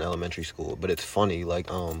Office in elementary school, but it's funny. Like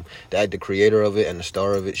the creator of it and the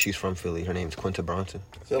star of it, she's from Philly. Her name's Quinta Bronson.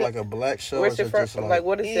 Is it like a black show? Where's or is it it from? just Like,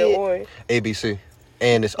 what is it on? ABC,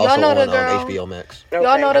 and it's Y'all also know on the girl? HBO Max. Y'all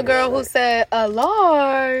Okay, know the I girl who that. said a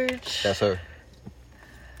large. That's her.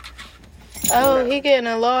 Oh, he getting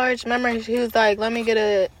a large. Remember, he was like, "Let me get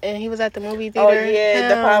a," and he was at the movie theater. Oh, yeah,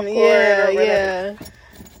 the popcorn Yeah, or yeah,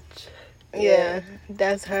 yeah.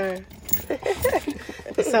 That's her.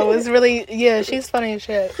 So it's really, yeah, she's funny as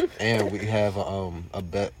shit. And we have a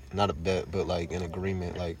bet, not a bet, but like an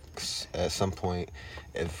agreement. Like at some point,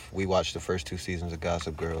 if we watch the first 2 seasons of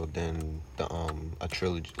Gossip Girl, then a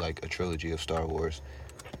trilogy of Star Wars,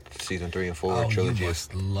 season 3 and 4, Oh, trilogy you of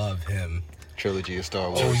must love him. trilogy of Star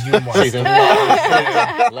Wars. Oh, you must. Season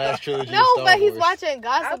 5, last trilogy No, of Star but he's Wars. watching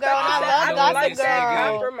Gossip Girl, and I love I Gossip like that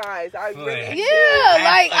Girl. Compromise. I really Yeah,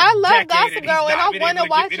 like I love decade Gossip and Girl, he's and not I been want to able to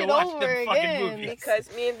watch get me it to watch over them fucking again. movies.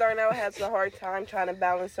 because me and Darnell has a hard time trying to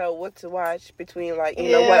balance out what to watch between like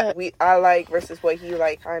you know Yeah. what I like versus what he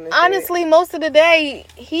like kind of. Honestly, most of the day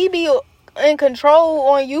he be in control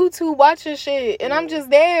on YouTube watching shit, and I'm just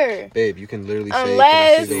there. Babe, you can literally say,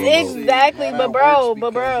 Unless "Can I see the remote?" exactly, Now but that bro, works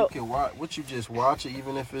but because bro. you can watch what you just watch it,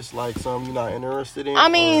 even if it's like something you're not interested in. I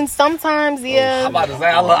mean, sometimes, yeah. I'm about to say,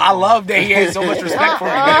 I love that he has so much respect for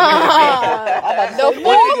me. The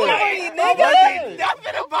foolery, nigga.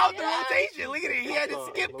 Nothing about the rotation. Look at it. He had to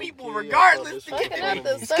skip people regardless to get Fucking to up me.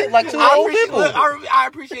 the Skip like 2 I, old people. I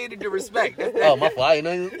appreciated the respect. Oh, my fault. I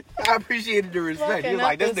didn't know. I appreciated the respect. He was Fucking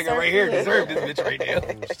like, this up the nigga right here circle. deserved this bitch right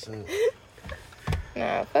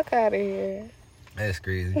now. Nah, fuck out of here. That's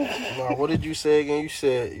crazy. Now, what did you say again? You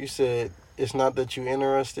said it's not that you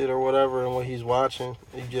interested or whatever in what he's watching.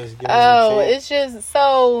 You just give him Oh, a chance. it's just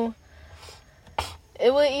so.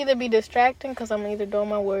 It would either be distracting because I'm either doing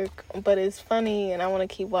my work, but it's funny and I want to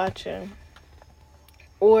keep watching,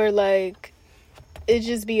 or like it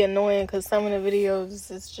just be annoying because some of the videos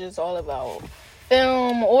it's just all about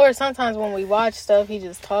film, or sometimes when we watch stuff he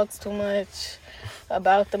just talks too much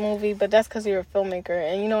about the movie, but that's because you're a filmmaker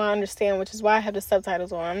and you know I understand, which is why I have the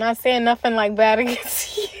subtitles on. I'm not saying nothing like bad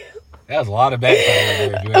against you. That was a lot of backfire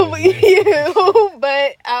right there. You,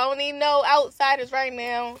 but I don't need no outsiders right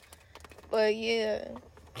now. But yeah,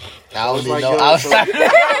 I don't even like, know. yo, I was so- I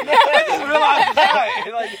just realized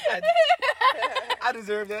that. Like, I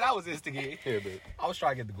deserve that. I was instigating. Here, babe. I was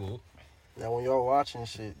trying to get the goal. Now, when y'all watching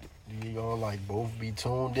shit, do y'all like both be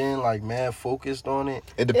tuned in, like mad focused on it?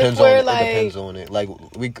 It depends If on we're, it. like- It depends on it. Like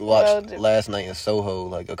we watched last night in Soho,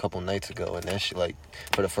 like a couple nights ago, and that shit, like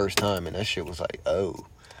for the first time, and that shit was like, oh,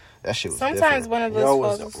 that shit was Sometimes different. one of us Y'all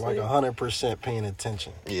falls was like asleep. 100% paying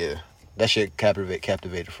attention. Yeah, that shit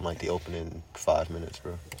captivated from like the opening 5 minutes,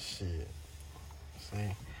 bro. Shit. See,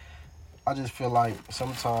 I just feel like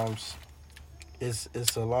sometimes it's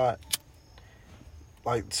a lot.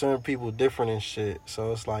 Like certain people different and shit,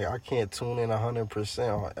 so it's like I can't tune in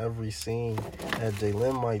 100% on every scene that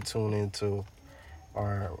Jalen might tune into,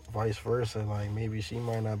 or vice versa. Like maybe she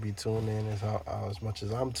might not be tuned in as much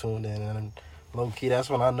as I'm tuned in, and low key that's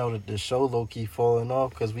when I know that the show low key falling off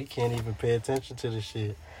because we can't even pay attention to the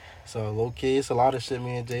shit. So low key, it's a lot of shit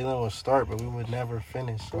me and Jalen would start, but we would never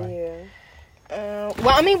finish. Like, Yeah.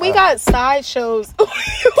 Well, I mean, we got side shows. What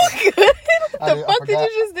the fuck did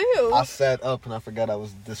you just do? I sat up and I forgot I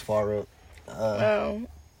was this far up.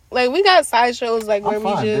 Like, we got side shows, like, where I'm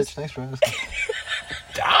fine, we bitch. just... Thanks for asking.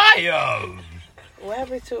 Damn. What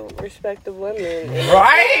happened to respect the women?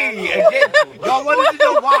 Right. Again, y'all wanted to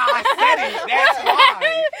know why I said it. That's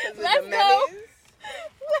why. Let's go.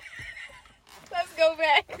 Let's go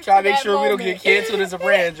back. Try to make that sure we don't moment. get canceled as a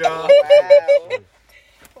brand, y'all.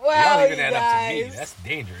 Wow, Y'all you leaving that up to me. guys. That's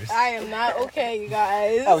dangerous. I am not okay, you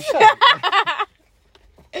guys. Oh, shut up.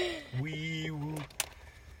 Wee-woo.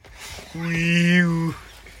 Wee-woo.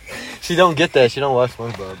 She don't get that. She don't watch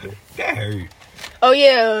SpongeBob, bro. That hurt. Oh,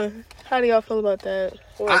 yeah. How do y'all feel about that?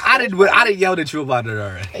 I didn't yell at you about it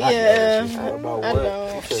already. Yeah. about I what?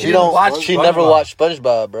 don't. She don't watch. watch She SpongeBob. never watched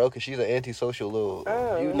SpongeBob, bro, because she's an antisocial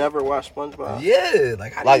little. You never watched SpongeBob? Yeah,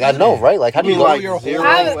 like how do Like you I do know, that? right? Like how do You you mean like? like zero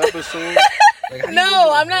I- episodes? Like, how do you No,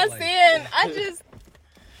 do I'm that? not Like, saying.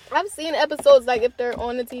 I've seen episodes, like, if they're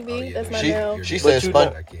on the TV. oh, yeah, That's my she- nail. you're She good. said But you Spon-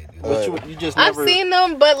 know I can't do But that. you just I've never. seen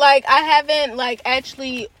them, but, like, I haven't, like,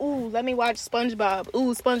 actually, let me watch SpongeBob.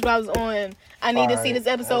 SpongeBob's on. I need to see this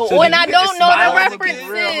episode. So and you I get don't to know smile the at the I'm gonna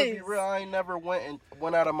be references. real. I ain't never went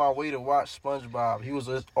out of my way to watch SpongeBob. He was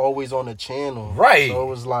just always on the channel, Right. So it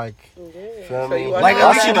was like, feel So me? you watch Like, I've at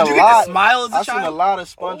least seen did you get to smile as a I've seen a child? lot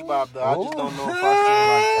of SpongeBob though. I just don't know if I seen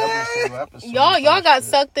like every single episode. Y'all got Shit.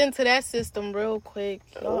 sucked into that system real quick.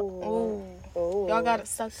 Y'all got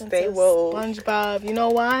sucked Stay into woke. SpongeBob. You know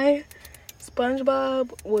why?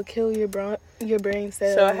 SpongeBob will kill your brain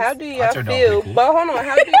cells. So how do y'all turned out feel? pretty cool. But hold on,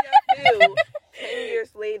 how do y'all feel 10 years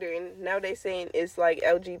later? And now they saying it's like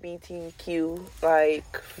LGBTQ,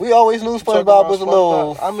 like We always knew Talking SpongeBob about was a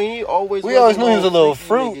little. SpongeBob. I mean, we always knew he was a little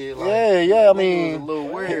freaky fruit. nigga, like, Yeah. I nigga mean, was a little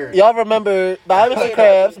weird. y'all remember buy Mr.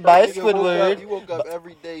 Krabs, buy Nigga woke up- Squidward. He woke up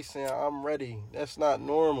every day saying, "I'm ready." That's not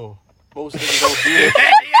normal. Most niggas don't do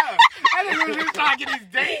that. Yeah, I think we were just trying to get his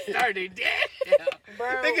day started. Damn.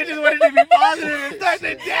 Nigga just wanted to be positive and start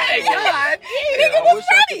the day. God damn. I wish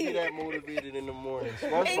I could be that motivated in the morning.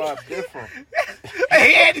 SpongeBob's different.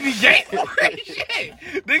 He had to be gay for it.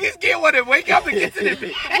 Shit. Niggas get one and wake up and get to the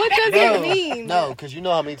bed. what does it mean? No, because you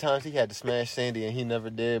know how many times he had to smash Sandy and he never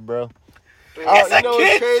did, bro. It's a You know what's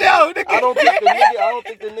kid crazy? show, nigga. I don't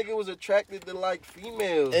think the nigga was attracted to like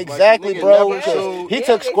females. Exactly, like, the nigga bro. never because showed- He Yeah,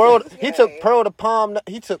 took they Squirrel. said He gay. took Pearl to prom.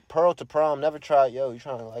 He took Pearl to prom. Never tried. Yo, you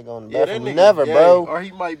trying to like go in the Yeah, that bathroom? nigga Never, gay. bro. Or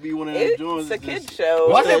he might be one of them it's joints. a that kid just- show.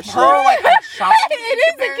 Wasn't that Pearl like a child? It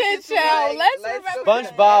is a kid show. Let's go remember. to the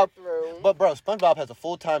SpongeBob- bathroom. But bro, SpongeBob has a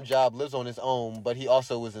full-time job, lives on his own, but he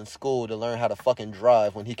also was in school to learn how to fucking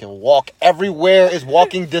drive when he can walk everywhere is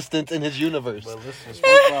walking distance in his universe. But listen,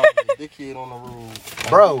 SpongeBob is a dickhead on the road.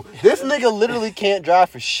 Bro, this nigga literally can't drive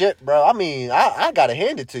for shit, bro. I mean, I gotta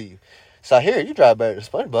hand it to you. So here, you drive better than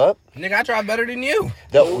SpongeBob. Nigga, I drive better than you.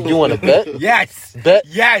 You want to bet? Yes. Bet?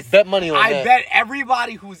 Yes. Bet money on I that. bet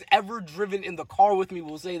everybody who's ever driven in the car with me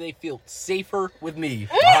will say they feel safer with me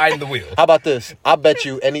behind the wheel. How about this? I bet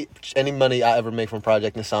you any money I ever make from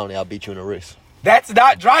Project Insomnia, I'll beat you in a race. That's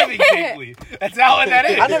not driving safely. That's not what that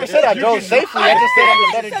is. I never said I drove safely. I just said I'm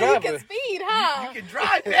a better So you can driver. speed, huh? You can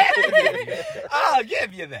drive that. I'll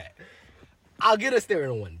give you that. I'll get us there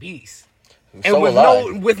in one piece. And So with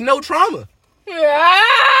will I. with no trauma.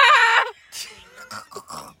 Ah!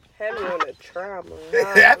 Heavy on the trauma.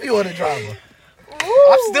 Happy with the trauma.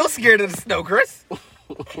 I'm still scared of the snow, Chris.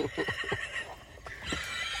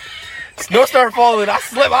 Snow started falling. I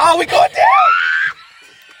slip. Oh, we going down.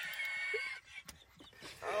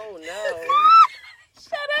 Oh no.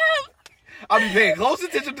 Shut up. I'll be paying close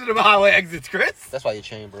attention to the highway exits, Chris. That's why your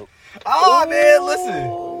chain broke. Oh, man, listen.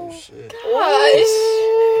 Oh shit. Gosh.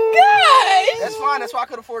 That's fine. That's why I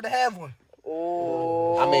could afford to have one.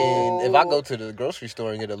 Oh. I mean, if I go to the grocery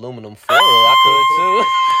store and get aluminum foil, I could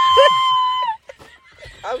too.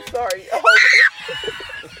 I'm sorry.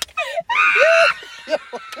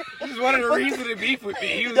 He just wanted a reason to beef with me.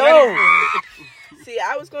 He was See,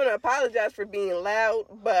 I was going to apologize for being loud,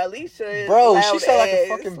 but Alicia is Bro, loud she sound like a as,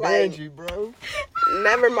 fucking banshee, bro.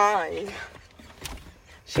 Never mind.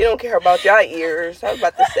 She don't care about y'all ears. I was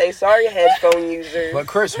about to say, sorry, headphone user. But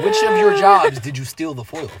Chris, which of your jobs did you steal the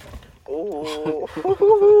foil from? Ooh.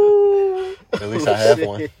 At least I have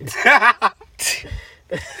one.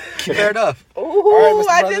 Fair enough. Ooh, All right, Mr.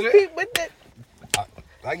 I President. just peeped with it.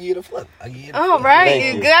 I give you the flip. All right, Thank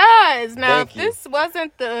you you. guys. Now, Thank if you. this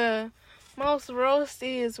wasn't the most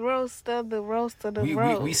roastiest roast of the roast of the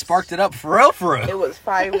roast. We sparked it up for real, for real. It was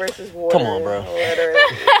fire versus water. Come on, bro. Literally.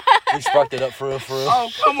 We sparked it up for real, for real. Oh,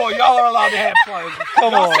 come on. Y'all are allowed to have fun.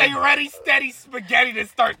 Come Y'all on. say ready, steady spaghetti to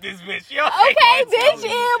start this bitch. Y'all Okay, bitch,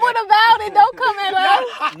 yeah, what about it? Don't come at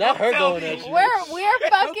us. Not her going at you. We're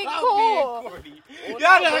fucking cool. Y'all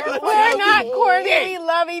not We're not corny. We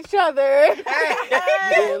love each other.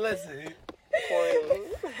 Yeah, listen.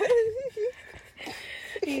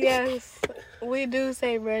 Yes, we do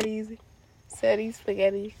say ready, steady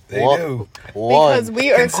spaghetti. They One. do. Because One.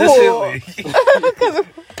 we are cool.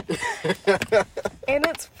 Consistently. And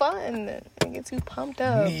it's fun. It gets you pumped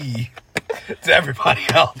up. Me to everybody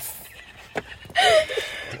else.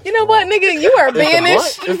 You know what, nigga? You are It's the blunt.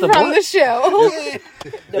 banished It's the from blunt. the show.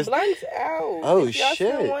 The blunt's out. Oh, If y'all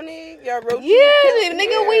shit. Still want it, y'all roast Yeah,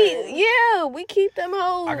 nigga, we keep them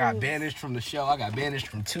hoes. I got banished from the show. I got banished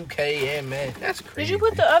from 2K and man. That's crazy. Did you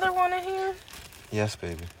put the other one in here? Yes,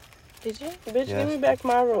 baby. Did you? Bitch, Yes. give me back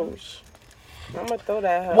my rose. I'm gonna throw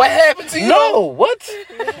that hoe. What happened to you? No, what?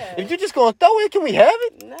 Yeah. If you just gonna throw it, can we have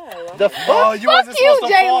it? No. The Oh, fuck? you wasn't you,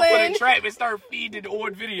 supposed to fall for Jalen. the trap and start feeding the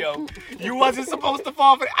old video. You wasn't supposed to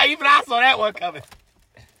fall for it. Even I saw that one coming.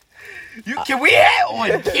 Can we have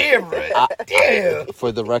on camera? Damn.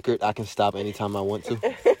 For the record, I can stop anytime I want to.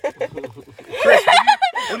 Chris,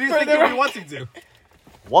 what do you think you'll be wanting to?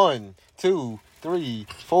 1, 2, 3,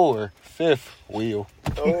 4, 5th wheel.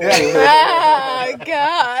 Oh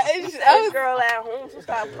gosh. This girl at home, so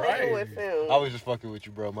stop playing with him. I was just fucking with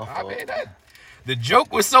you, bro. My I fault. mean, the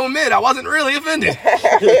joke was so mid, I wasn't really offended.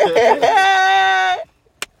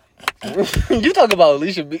 You talk about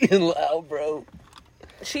Alicia being loud, bro.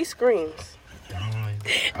 She screams.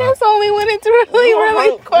 That's only when it's really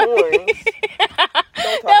Hunk funny. horns.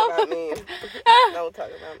 Don't talk about me. Don't talk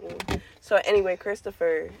about me. So anyway,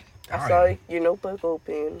 Christopher, I All saw right. your notebook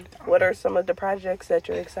open. What are some of the projects that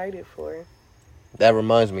you're excited for? That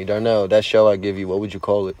reminds me, Darnell, that show I give you, what would you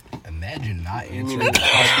call it? Imagine not You answering mean- the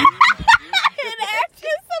question. And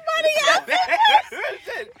asking somebody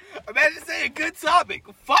else. Imagine saying good topic.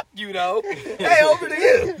 Fuck you, though. Hey, over to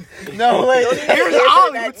you. No, wait. Here's Answer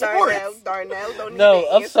Ollie that, with sports. Darnell, don't No, even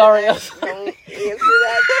I'm answer sorry, that. I'm sorry. Don't answer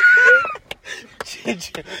that.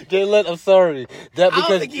 Jalen, I'm sorry. That I don't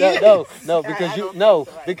because think he no,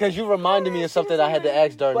 because you reminded me of something I had to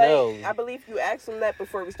ask Darnell. But I believe you asked him that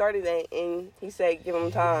before we started that, and he said give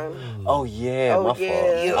him time. Oh yeah, Oh, my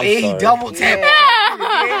yeah. fault. I'm He sorry. double tapped.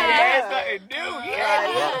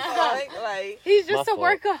 Like, He's just My a fault.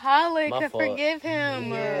 workaholic. My fault. Forgive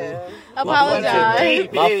him. yeah. Apologize.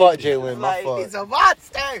 My fault, Jalen. My Like, fault. He's a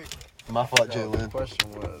monster. My fault, The Jalen.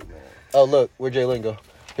 question was, man. Oh look, where'd Jalen go?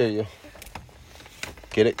 Here you.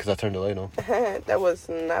 Get it? Cause I turned the light on. That was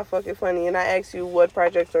not fucking funny. And I asked you what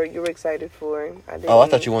projects are you excited for. Oh, I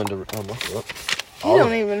thought you wanted to. My fault. You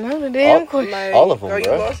don't even know the damn question. Like, all of them, are you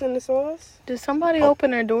bro. lost in the sauce? Did somebody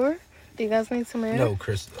open their door? Do you guys need some air? No,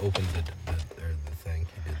 Chris opened the thing.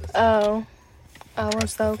 He did this. Oh. I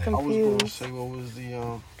was so I was gonna confused. say what was the There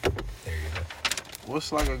you go.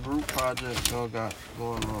 what's like a group project y'all got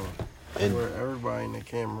going on And- where everybody in the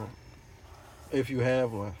camera, if you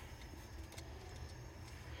have one,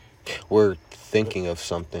 We're thinking of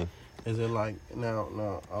something. is it like now?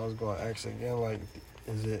 I was gonna ask again, like,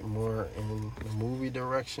 is it more in the movie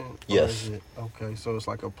direction? Or Yes. Is it, okay, so it's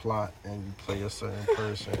like a plot and you play a certain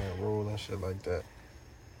person and role and shit like that.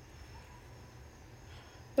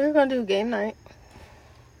 We're gonna do game night.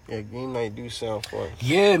 Yeah, game night do sound fun.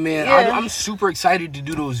 Yeah, man. Yeah. I'm super excited to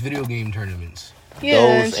do those video game tournaments. Yeah, and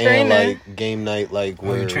Those and streaming. like game night, like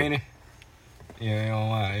Where where you training? Yeah,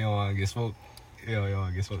 you don't want to get smoked. Yeah, you don't want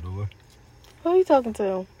to get smoked, no boy. Who are you talking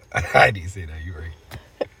to? I didn't say that. You right.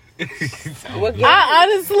 What game? I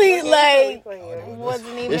honestly, like, playing?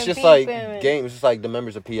 wasn't even it's just like peeping. games. It's just like the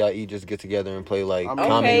members of P.I.E. just get together and play like Okay,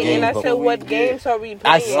 common Okay, games. and I but- said what games are we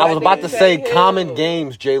I playing? was about to didn't say tell you. common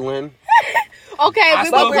games, Jalen. Okay, we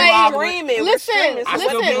will play. Streaming. Listen. Let's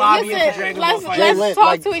Jalen, talk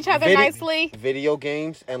like, to each other nicely. Video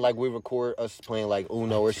games and like we record us playing like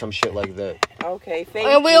Uno or some shit like that. Okay, thank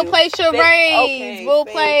you. And we'll play charades. Okay, We'll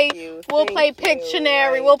play Thank you.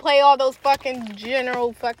 Pictionary. Right. We'll play all those fucking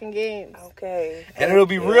general fucking games. Okay. And it'll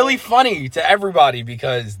be really funny to everybody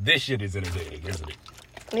because this shit is entertaining, isn't it?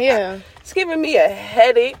 Yeah. It's giving me a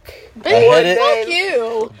headache. Bitch, fuck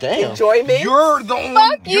you. Damn. Enjoyment. You're the only,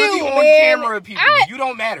 Fuck you're you, the man. on-camera people. You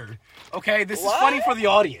don't matter. Okay, this is What? funny for the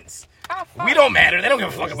audience. We don't matter. They don't give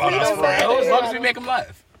a fuck about us for real. As long as we make them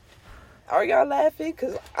laugh. Are y'all laughing?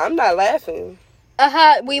 Because I'm not laughing.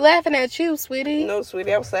 We laughing at you, sweetie. No,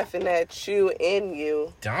 sweetie, I was laughing at you and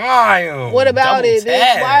you. Damn. What about Double it, bitch?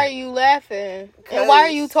 tap. Why are you laughing? And why are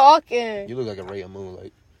you talking? You look like a ray of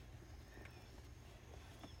moonlight.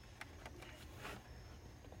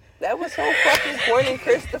 That was so fucking corny,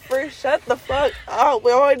 Christopher. Shut the fuck up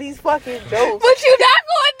with all these fucking jokes. What you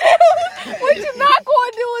not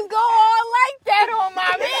gonna do is go all like that on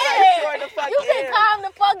my man. You can calm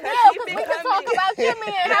the fuck down because we can talk about your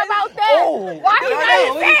man. How about that? Why you not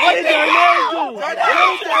saying What did Darnell do?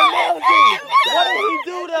 What did he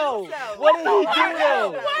do though? What did he do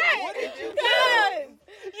though? What did you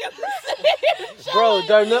Bro,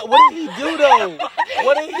 Darnell, what did he do though?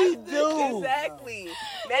 What did he do? Exactly.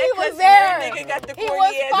 He was there. Nigga got the He corny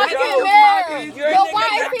was ass fucking jokes. there. Your Yo, nigga why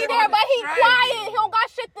got is he the- there? But he quiet. He don't got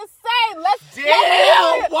shit to say.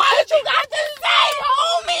 Damn, what you got to say,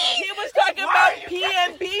 homie? He was talking about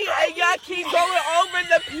P.N.B. and y'all keep going over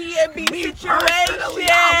the P.N.B. situation.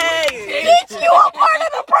 Bitch, you a part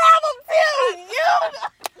of the problem too. You.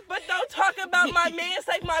 But don't talk about my man's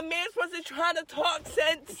like my man's wasn't trying to talk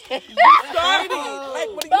since you started.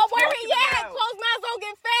 Like, what are you But where talking he at? about? Closed mouths don't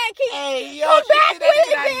get fed. Keep Hey, yo, come back with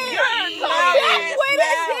it that then. You're Come loud back ass with it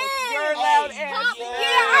mouth. then. You're loud ass mouth.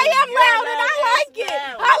 Yeah, I am loud and I like it.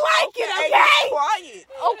 I like it, okay? Quiet.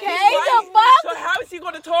 Okay, Be the quiet. fuck? So how is he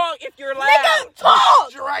going to talk if you're loud? Nigga,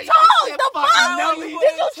 talk! Right. Talk! The fuck? How are you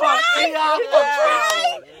Did you try? gonna Did talk you loud?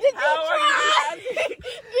 try? Did you How are try? you?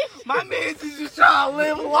 My man's is just trying to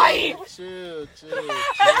live life. Chill.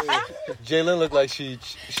 Jalen looked like she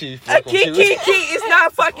Key, fucking it's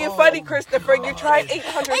not fucking funny, Christopher. You tried 800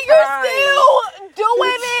 And times. you're still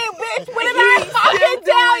doing it, bitch. What did I fucking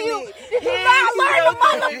tell you? Did you not learn the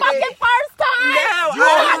motherfucking first time? No, You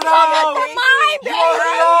want to talk to mine,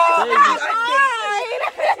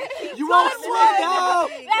 bitch. You won't slow down.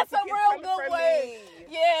 That's a real good way.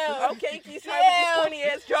 Yeah. Okay, he's trying with these funny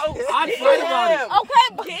ass jokes. I'm Get fighting about him. it. Okay,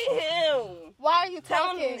 but Get him. why are you Tell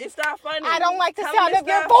him talking? it's not funny. I don't like the Tell sound him of it's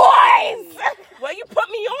your not voice. funny. Well, you put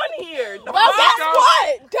me on here. The Well, fuck? guess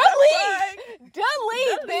what? Delete.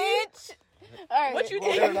 Delete, bitch. All right. What you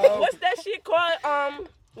think? What's that shit called?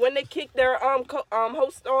 When they kick their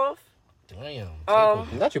host off? Damn.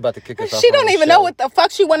 Not you about to kick us off. She on don't the even show. know what the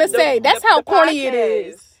fuck she want to say. That's how corny it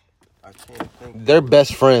is. I can't think. They're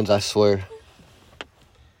best friends, I swear.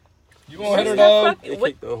 You gonna hit her though? They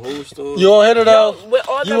kicked the whole story. You won't hit her though? With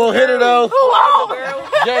all You the won't hit her though? all the girls.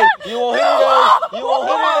 Jay, you won't hit her though? You won't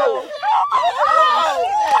hit her though?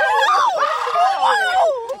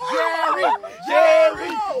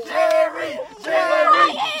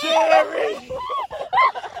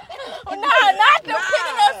 Nah, not them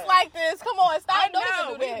pitting us like this. Come on, stop. Don't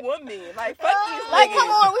No, you do we that. women. Like, fuck these niggas. Like, come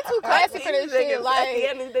on, we too Fuck classy these for this niggas. shit. At the Like,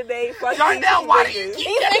 end of the day, fuck Darnell, these why do niggas. these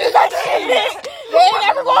niggas are shit. They ain't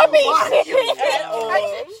never gonna be shit. At all.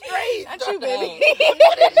 Not you, baby.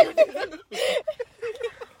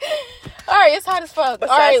 All right, it's hot as fuck. All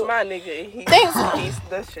right, Besides my nigga, he's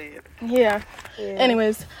the shit. yeah.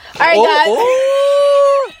 Anyways, all right, guys.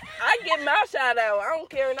 I get my shout out. I don't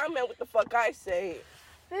care, and I meant what the fuck I say.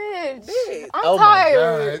 Bitch, Bitch. I'm Oh my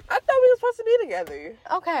tired. I thought we were supposed to be together.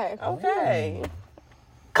 Okay. Okay.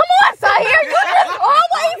 Come on, Sahir. You just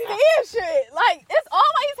always saying shit. Like, it's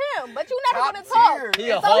always him, but you never want to talk. He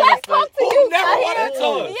a So let's talk to you, never Sahir. wanna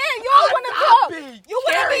talk? Yeah, you don't want to talk. You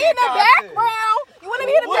want to be in the background. You want to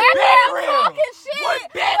be in the background talking shit.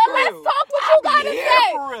 But let's talk what you got to say.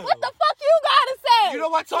 What the fuck you got to say? You know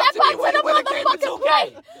what? Talk Step to me up when to you the win a game of motherfucking 2K.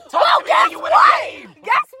 plate. Talk Well, to me guess when you win a what? game.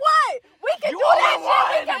 Guess what? We can You do that only shit. We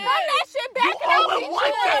won. can run that shit back You and I'll only beat won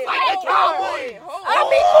you just up. like the Cowboys. I'll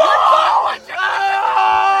beat you up.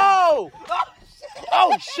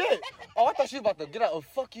 Oh shit! Oh, I thought she was about to get out and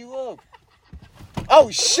fuck you up. Oh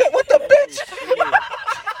shit! What the bitch?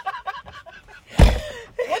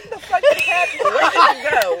 What the fuck is happening? Where did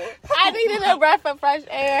you go? I needed a breath of fresh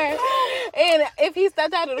air. And if he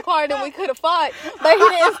stepped out of the car, then we could have fought. But he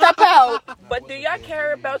didn't step out. But do y'all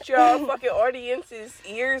care about y'all fucking audience's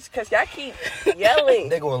ears? Because y'all keep yelling.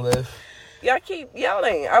 They gonna live. Y'all keep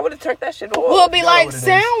yelling. I would have turned that shit off. We'll be know like what it is.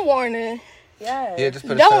 sound warning. Yeah, just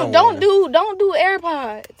put a Don't sound warning. do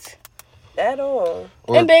AirPods. at all.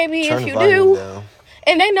 Or And baby, turn if the you volume do, down.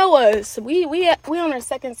 and they know us. We on our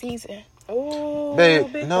second season. Oh,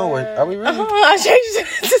 Babe, big no, bird. are we really? I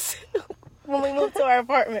changed it to when we moved to our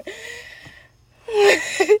apartment.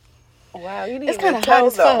 Wow, you didn't It's even kinda tell hot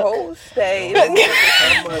as the fuck. whole stage. How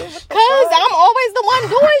much? Cause I'm always the one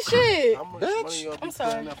doing shit. How much Bitch. money y'all be I'm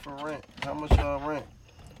sorry. paying up for rent? How much y'all rent?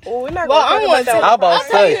 Oh, we're not Well, gonna I'm talk gonna about that. tell- How about I'll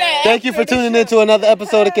tell you say? that Thank you for after the tuning show. into another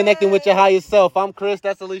episode of Connecting with Your Higher Self. I'm Chris.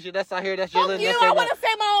 That's Alicia. That's out here. That's Fuck Jalen. you, That's I Darnell. want to say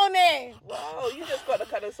my own name. Whoa, you just gotta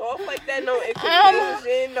cut us off like that. No I'm-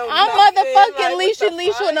 confusion, no I'm nothing. motherfucking Like, Leisha what the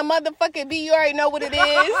Leisha and the fuck? motherfucking B. You already know what it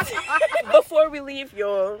is. Before we leave,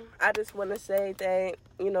 y'all, I just want to say that,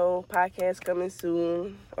 podcast coming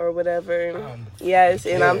soon or whatever. Yes,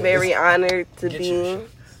 and I'm very honored to Get your be shit.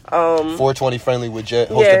 420 friendly with Jay,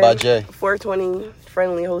 hosted by Jay. 420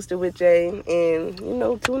 friendly hosted with Jay, and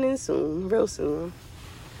tune in soon, real soon.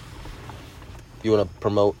 You want to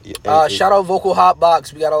promote? Shout out Vocal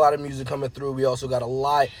Hotbox. We got a lot of music coming through. We also got a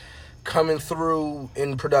lot coming through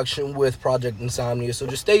in production with Project Insomnia. So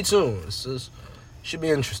just stay tuned. Should be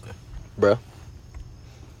interesting. Bro.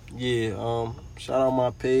 Yeah, shout out my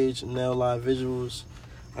page, Nail Live Visuals.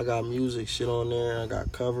 I got music shit on there. I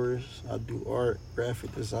got covers. I do art,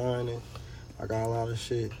 graphic designing. I got a lot of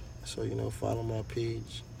shit. So, follow my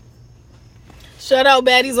page. Shout out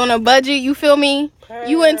baddies on a budget. You feel me?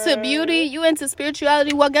 You into beauty? You into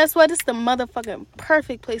spirituality? Well, guess what? It's the motherfucking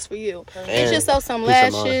perfect place for you. Get yourself some peace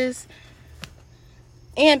of mind. lashes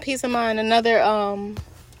and peace of mind. Another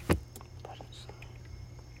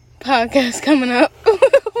podcast coming up.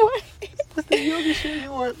 What? What's the yoga shit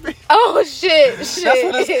you want? Oh shit! That's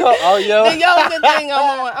what it's called. Oh, yo. The yoga thing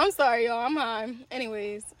I'm on. I'm sorry, y'all. I'm high.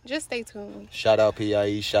 Anyways, just stay tuned. Shout out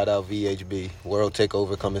P.I.E. Shout out VHB. World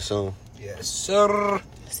Takeover coming soon. Yes, sir.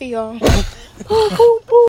 See y'all.